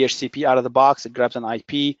it's DHCP out of the box. It grabs an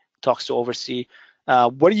IP, talks to OvrC.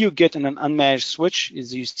 What you get in an unmanaged switch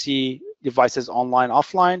is you see devices online,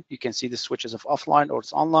 offline. You can see the switches of offline or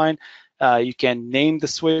it's online. You can name the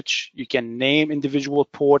switch. You can name individual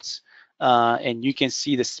ports, and you can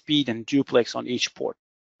see the speed and duplex on each port.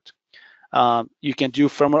 You can do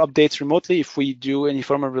firmware updates remotely if we do any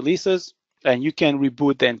firmware releases, and you can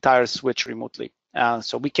reboot the entire switch remotely.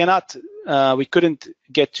 So we couldn't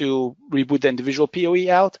get to reboot the individual PoE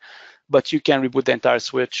out, but you can reboot the entire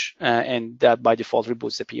switch, and that by default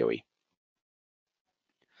reboots the PoE.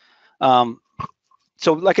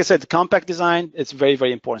 So like I said, the compact design, it's very,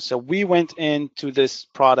 very important. So we went into this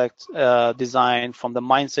product design from the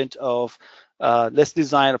mindset of let's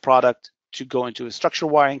design a product to go into a structured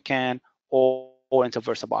wiring can or into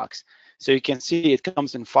VersaBox. So you can see it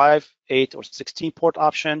comes in 5, 8, or 16 port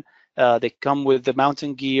option. They come with the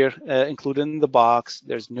mounting gear included in the box.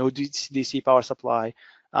 There's no DC power supply,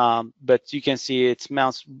 but you can see it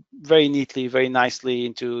mounts very neatly, very nicely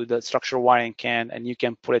into the structural wiring can, and you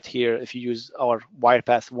can put it here if you use our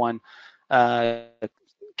WirePath 1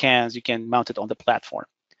 cans, you can mount it on the platform.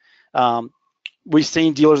 We've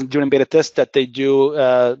seen dealers during beta test that they do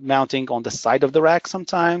mounting on the side of the rack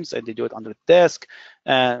sometimes, and they do it under the desk.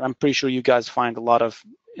 I'm pretty sure you guys find a lot of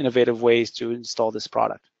innovative ways to install this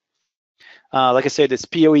product. Like I said, it's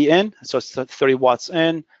PoE in, so it's 30 watts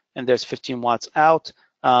in, and there's 15 watts out.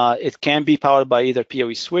 It can be powered by either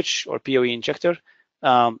PoE switch or PoE injector,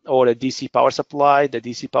 or a DC power supply. The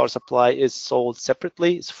DC power supply is sold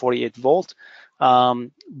separately. It's 48 volt.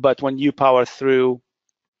 But when you power through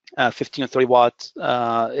 15 or 30 watts,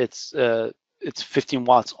 it's 15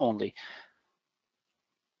 watts only.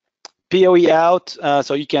 PoE out,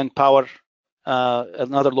 so you can power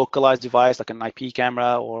another localized device like an IP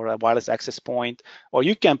camera or a wireless access point, or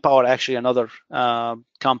you can power actually another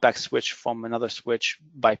compact switch from another switch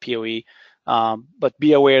by PoE. But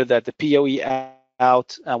be aware that the PoE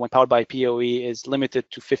out, when powered by PoE, is limited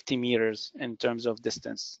to 50 meters in terms of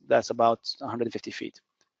distance. That's about 150 feet.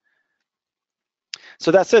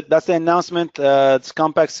 So that's it. That's the announcement. It's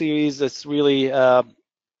compact series. It's really our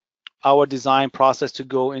design process to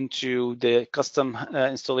go into the custom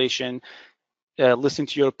installation, listen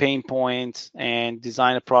to your pain points, and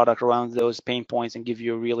design a product around those pain points and give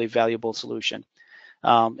you a really valuable solution.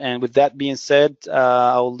 And with that being said,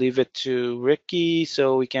 I'll leave it to Ricky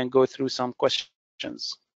so we can go through some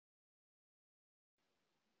questions.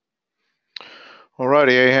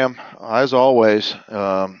 Alrighty, Aham. As always,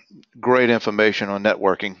 great information on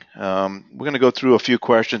networking. We're going to go through a few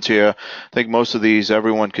questions here. I think most of these,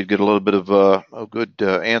 everyone could get a little bit of good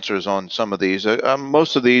answers on some of these.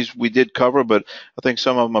 Most of these we did cover, but I think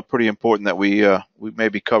some of them are pretty important that we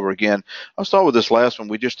maybe cover again. I'll start with this last one.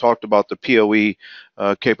 We just talked about the PoE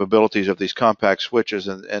capabilities of these compact switches,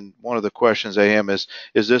 and one of the questions, Aham, is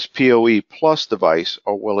this PoE plus device,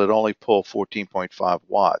 or will it only pull 14.5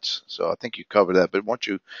 watts? So I think you covered that, but why don't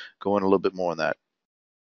you go in a little bit more on that?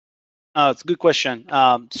 It's a good question.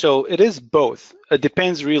 So it is both. It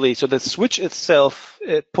depends really. So the switch itself,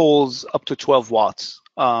 it pulls up to 12 watts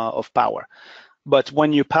of power. But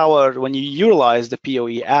when you utilize the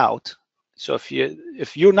PoE out, so if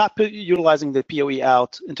you're not utilizing the PoE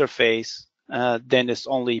out interface, then it's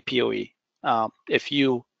only PoE. If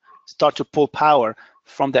you start to pull power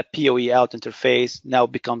from that PoE out interface, now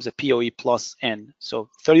it becomes a PoE plus in. So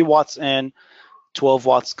 30 watts in, 12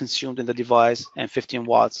 watts consumed in the device, and 15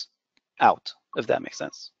 watts out, if that makes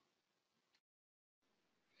sense.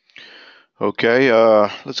 Okay,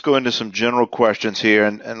 let's go into some general questions here,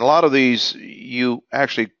 and a lot of these you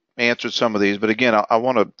actually answered some of these, but again, I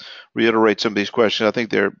want to reiterate some of these questions. I think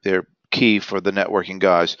they're key for the networking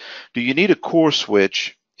guys. Do you need a core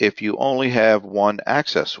switch if you only have one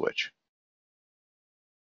access switch?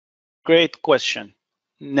 Great question.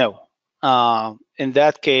 No. In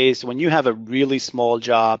that case, when you have a really small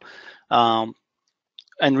job,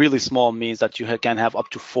 and really small means that you can have up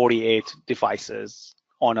to 48 devices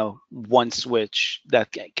on a one switch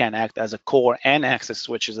that can act as a core and access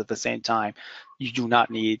switches at the same time. You do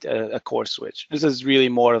not need a core switch. This is really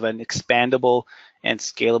more of an expandable and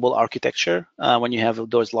scalable architecture when you have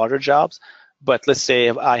those larger jobs. But let's say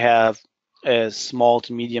if I have a small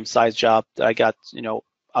to medium sized job that I got,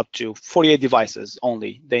 up to 48 devices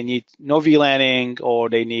only. They need no VLANing, or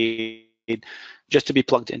they need just to be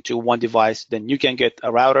plugged into one device. Then you can get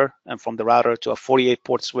a router, and from the router to a 48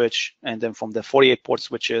 port switch, and then from the 48 port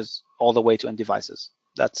switches all the way to end devices.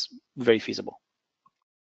 That's very feasible.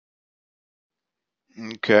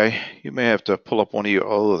 Okay, you may have to pull up one of your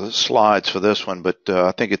other slides for this one, but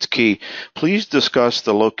I think it's key. Please discuss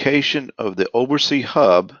the location of the Oversea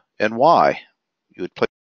hub and why you would play.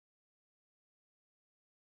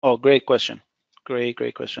 Oh, great question.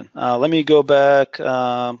 Great question. Let me go back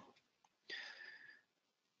to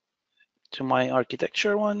my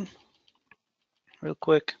architecture one real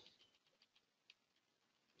quick.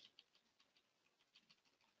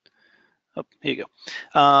 Oh, here you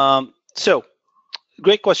go. So,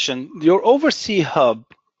 great question. Your Oversea hub,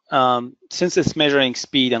 since it's measuring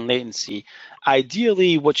speed and latency,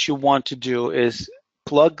 ideally what you want to do is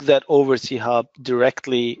plug that Oversea hub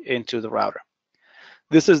directly into the router.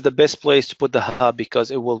 This is the best place to put the hub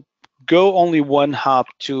because it will go only one hop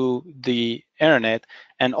to the internet,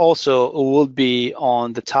 and also it will be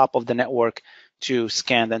on the top of the network to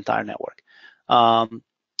scan the entire network. So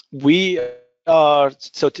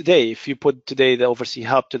today, if you put the Oversea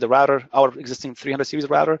hub to the router, our existing 300 series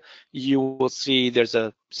router, you will see there's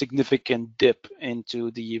a significant dip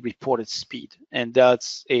into the reported speed. And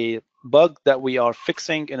that's a bug that we are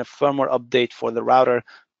fixing in a firmware update for the router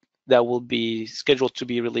that will be scheduled to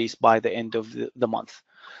be released by the end of the month.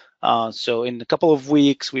 So in a couple of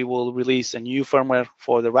weeks, we will release a new firmware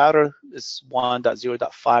for the router. It's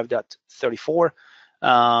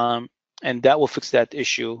 1.0.5.34, and that will fix that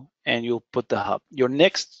issue, and you'll put the hub. Your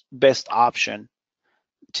next best option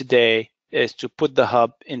today is to put the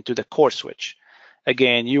hub into the core switch.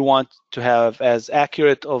 Again, you want to have as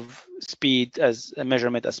accurate of speed as a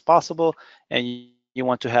measurement as possible, and you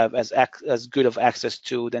want to have as good of access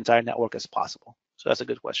to the entire network as possible. So that's a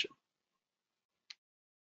good question.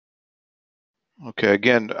 Okay,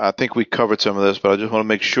 again, I think we covered some of this, but I just want to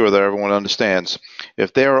make sure that everyone understands.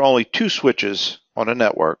 If there are only two switches on a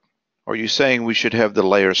network, are you saying we should have the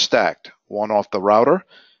layers stacked, one off the router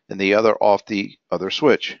and the other off the other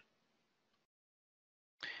switch?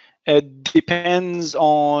 It depends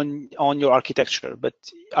on your architecture, but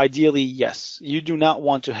ideally, yes. You do not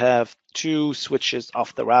want to have two switches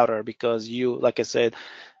off the router because you, like I said,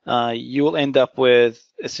 you will end up with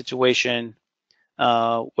a situation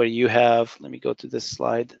where you have, let me go to this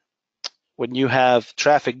slide. When you have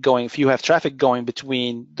traffic going, if you have traffic going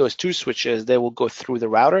between those two switches, they will go through the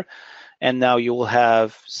router, and now you will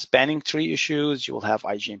have spanning tree issues, you will have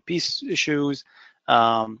IGMP issues.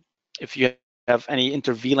 If you have any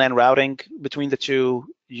inter-VLAN routing between the two,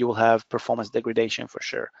 you will have performance degradation for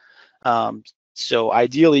sure. So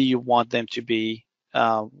ideally, you want them to be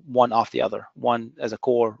one off the other, one as a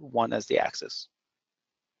core, one as the access.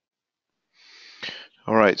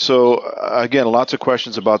 All right, so again, lots of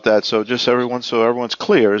questions about that. So just so everyone's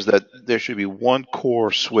clear, is that there should be one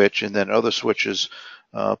core switch and then other switches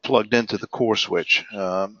plugged into the core switch.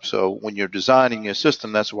 So when you're designing your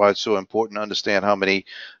system, that's why it's so important to understand how many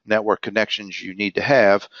network connections you need to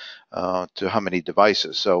have to how many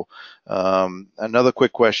devices. So another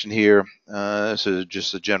quick question here. This is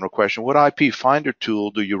just a general question. What IP Finder tool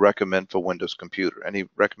do you recommend for Windows Computer? Any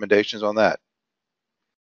recommendations on that?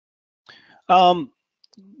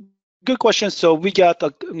 Good question. So we got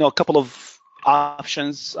a couple of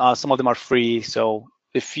options. Some of them are free. So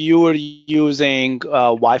if you are using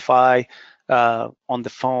Wi-Fi on the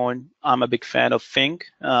phone, I'm a big fan of Fing.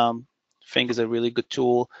 Fing is a really good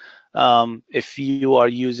tool. If you are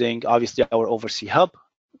using, obviously, our OvrC Hub,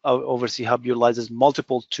 utilizes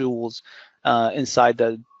multiple tools inside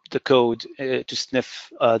the code to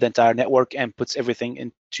sniff the entire network and puts everything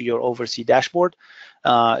into your OvrC dashboard.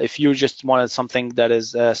 If you just wanted something that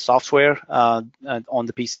is software on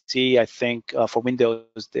the PC, I think for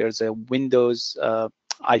Windows, there's a Windows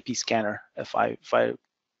IP scanner, if I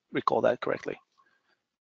recall that correctly.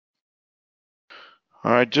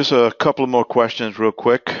 All right, just a couple of more questions real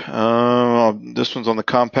quick. This one's on the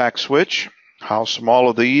compact switch. How small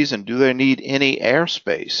are these, and do they need any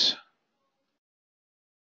airspace?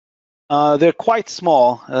 They're quite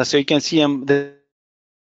small, so you can see them. They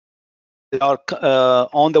are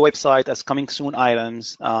on the website as coming soon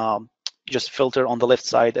items. Just filter on the left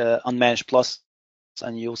side, unmanaged plus,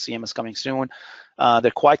 and you'll see them as coming soon.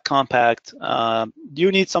 They're quite compact.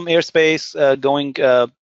 You need some airspace going,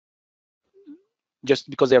 just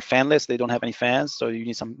because they're fanless. They don't have any fans, so you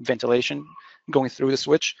need some ventilation going through the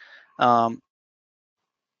switch. But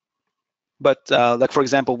like for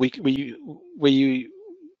example, we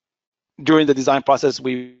during the design process,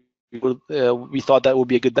 we thought that would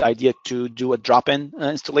be a good idea to do a drop-in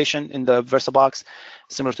installation in the VersaBox,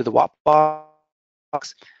 similar to the WAP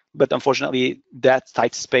box. But unfortunately, that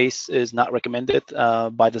tight space is not recommended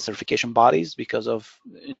by the certification bodies because of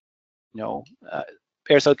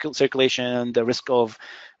air circulation, the risk of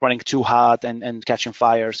running too hot and catching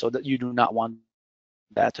fire. So that you do not want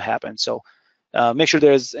that to happen. So make sure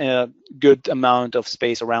there's a good amount of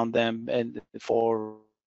space around them and for.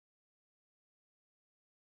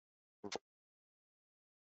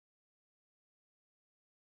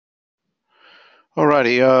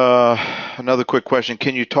 Alrighty, another quick question.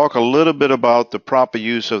 Can you talk a little bit about the proper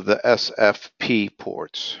use of the SFP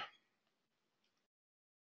ports?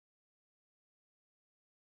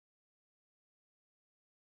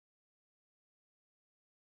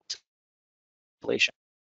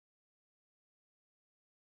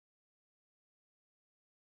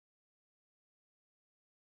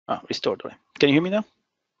 Restored. Can you hear me now?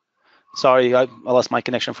 Sorry, I lost my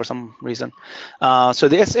connection for some reason. So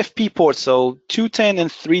the SFP ports, so 210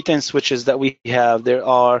 and 310 switches that we have, there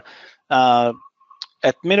are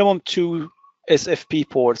at minimum 2 SFP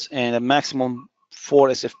ports and a maximum 4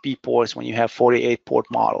 SFP ports when you have 48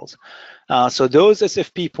 port models. So those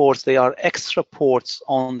SFP ports, they are extra ports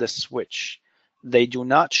on the switch. They do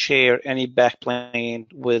not share any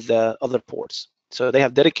backplane with other ports. So they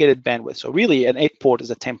have dedicated bandwidth. So really an 8 port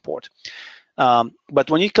is a 10 port. But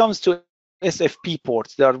when it comes to SFP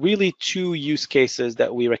ports, there are really two use cases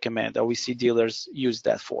that we recommend, or we see dealers use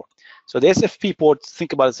that for. So the SFP port,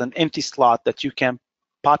 think about it as an empty slot that you can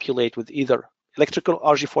populate with either electrical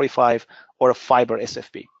RJ45 or a fiber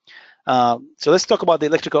SFP. So let's talk about the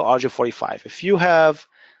electrical RJ45. If you have,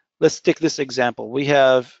 let's take this example. We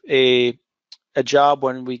have a job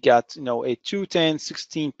when we got a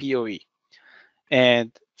 210/16 PoE,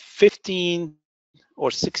 and 15 or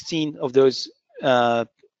 16 of those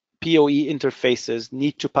PoE interfaces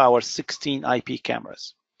need to power 16 IP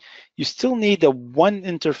cameras. You still need a one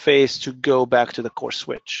interface to go back to the core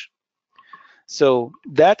switch. So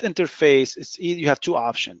that interface is you have two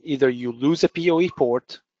options. Either you lose a PoE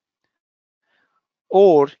port,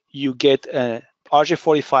 or you get a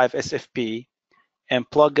RJ45 SFP and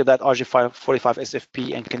plug that RJ45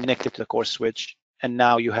 SFP and connect it to the core switch, and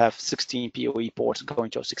now you have 16 PoE ports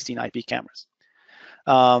going to 16 IP cameras.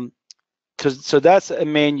 So that's a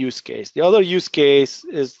main use case. The other use case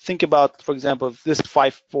is, think about, for example, if this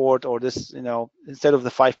 5-port, or this, instead of the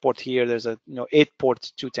 5-port here, there's a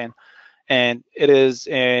 8-port 210, and it is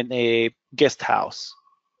in a guest house,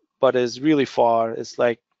 but is really far. It's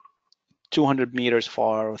like 200 meters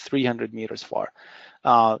far or 300 meters far.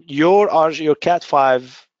 Your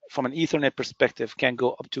Cat5 from an Ethernet perspective can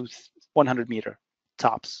go up to 100 meter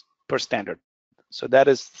tops per standard. So that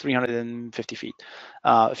is 350 feet.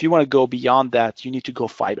 If you want to go beyond that, you need to go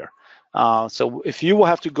fiber. So if you will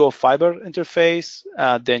have to go fiber interface,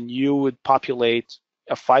 then you would populate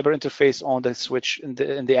a fiber interface on the switch, in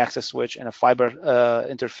the access switch, and a fiber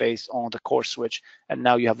interface on the core switch, and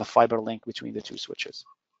now you have a fiber link between the two switches.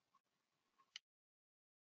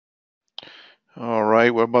 All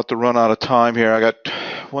right, we're about to run out of time here. I got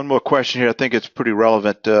one more question here. I think it's pretty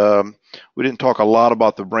relevant. We didn't talk a lot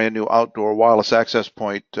about the brand new outdoor wireless access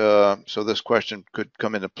point, so this question could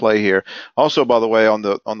come into play here. Also, by the way, on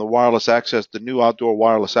the wireless access, the new outdoor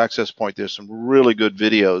wireless access point, there's some really good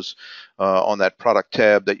videos on that product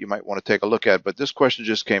tab that you might want to take a look at. But this question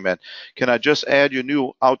just came in. Can I just add your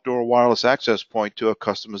new outdoor wireless access point to a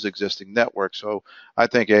customer's existing network? So I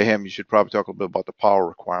think, Ahem, you should probably talk a little bit about the power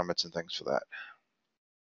requirements and things for that.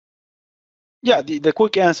 Yeah, the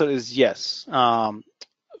quick answer is yes.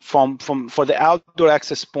 For the outdoor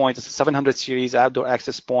access point, it's a 700 series outdoor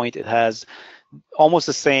access point. It has almost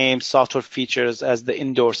the same software features as the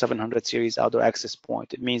indoor 700 series outdoor access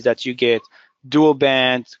point. It means that you get dual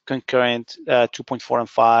band, concurrent 2.4 and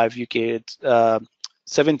 5. You get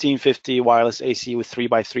 1750 wireless AC with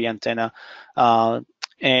 3x3 antenna.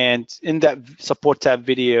 And in that support tab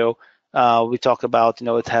video, we talk about,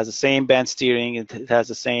 it has the same band steering, it has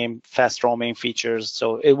the same fast roaming features,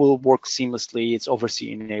 so it will work seamlessly. It's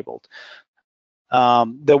overseas enabled.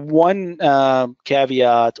 The one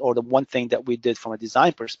caveat, or the one thing that we did from a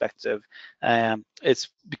design perspective, it's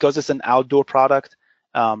because it's an outdoor product.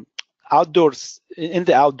 In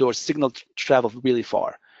the outdoors, signal travels really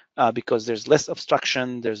far. Because there's less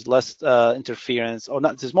obstruction, there's less interference, or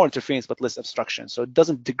not, there's more interference but less obstruction, so it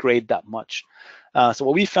doesn't degrade that much. So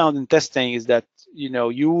what we found in testing is that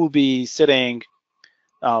you will be sitting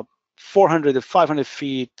 400 to 500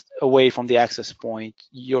 feet away from the access point.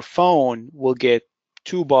 Your phone will get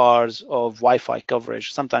 2 bars of Wi-Fi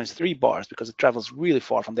coverage, sometimes 3 bars, because it travels really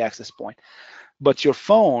far from the access point. But your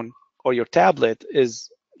phone or your tablet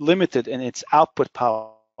is limited in its output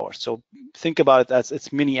power. So think about it as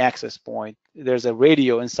its mini access point. There's a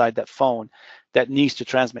radio inside that phone that needs to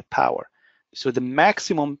transmit power. So the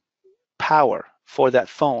maximum power for that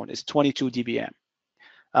phone is 22 dBm.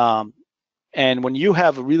 And when you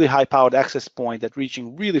have a really high powered access point that's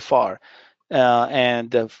reaching really far, and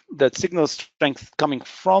the signal strength coming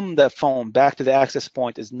from the phone back to the access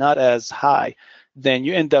point is not as high, then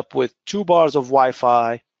you end up with 2 bars of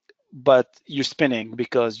Wi-Fi, but you're spinning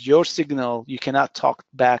because your signal, you cannot talk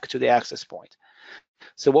back to the access point.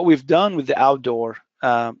 So what we've done with the outdoor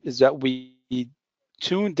is that we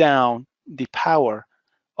tuned down the power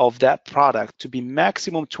of that product to be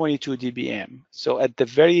maximum 22 dBm. So at the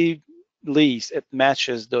very least, it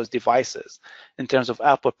matches those devices in terms of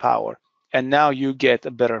output power. And now you get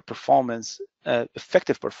a better performance,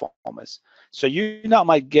 effective performance. So you not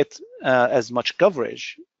might get as much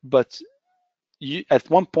coverage, but at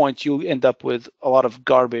one point you end up with a lot of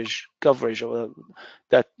garbage coverage,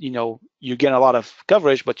 that you get a lot of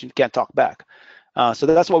coverage but you can't talk back. So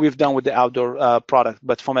that's what we've done with the outdoor product.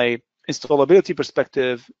 But from a installability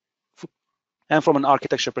perspective and from an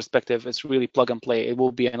architecture perspective, it's really plug and play. It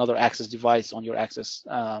will be another access device on your access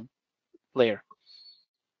layer.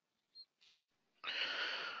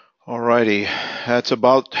 Alrighty, that's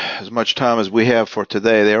about as much time as we have for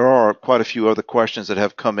today. There are quite a few other questions that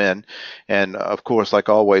have come in, and of course, like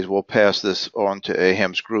always, we'll pass this on to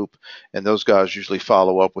AHAM's group, and those guys usually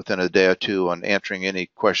follow up within a day or two on answering any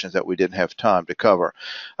questions that we didn't have time to cover.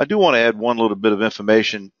 I do want to add one little bit of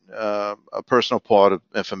information, a personal part of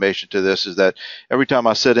information to this is that every time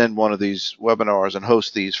I sit in one of these webinars and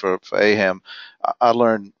host these for AHAM, I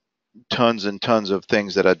learn tons and tons of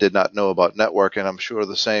things that I did not know about networking. I'm sure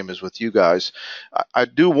the same is with you guys. I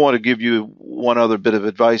do want to give you one other bit of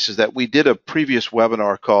advice is that we did a previous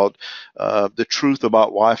webinar called The Truth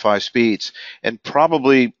About Wi-Fi Speeds, and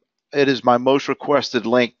probably it is my most requested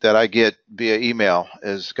link that I get via email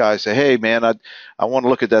is guys say, hey man, I want to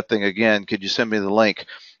look at that thing again. Could you send me the link?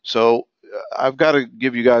 So I've got to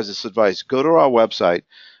give you guys this advice. Go to our website,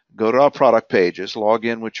 go to our product pages, log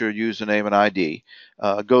in with your username and ID,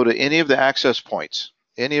 go to any of the access points,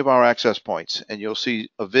 any of our access points, and you'll see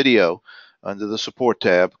a video under the support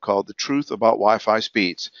tab called The Truth About Wi-Fi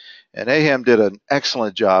Speeds. And AHAM did an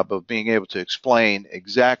excellent job of being able to explain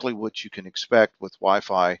exactly what you can expect with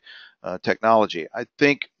Wi-Fi technology. I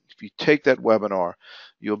think if you take that webinar,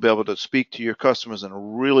 you'll be able to speak to your customers in a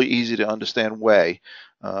really easy to understand way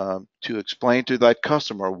to explain to that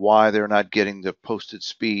customer why they're not getting the posted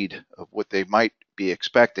speed of what they might be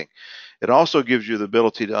expecting. It also gives you the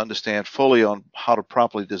ability to understand fully on how to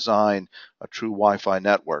properly design a true Wi-Fi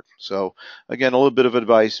network. So again, a little bit of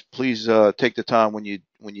advice, please take the time when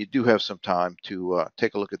you do have some time to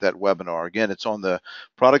take a look at that webinar. Again, it's on the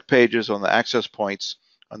product pages, on the access points,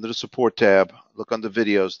 under the support tab, look under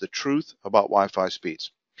videos, The Truth About Wi-Fi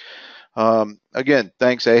Speeds. Again,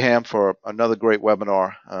 thanks AHAM for another great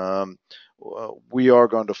webinar. We are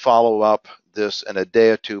going to follow up this in a day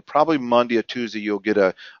or two, probably Monday or Tuesday. You'll get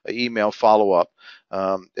a email follow-up.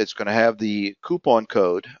 It's going to have the coupon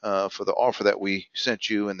code for the offer that we sent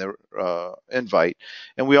you in the invite,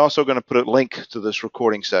 and we're also going to put a link to this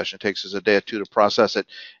recording session. It takes us a day or two to process it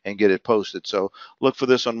and get it posted. So look for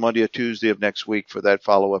this on Monday or Tuesday of next week for that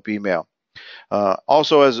follow-up email.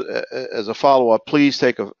 Also, as a follow-up, please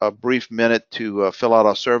take a brief minute to fill out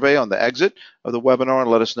our survey on the exit of the webinar and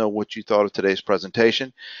let us know what you thought of today's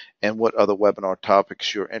presentation and what other webinar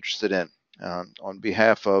topics you're interested in. On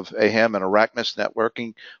behalf of AHAM and Arachnus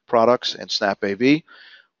Networking Products and SnapAV,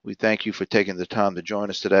 we thank you for taking the time to join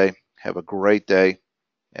us today. Have a great day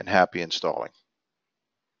and happy installing.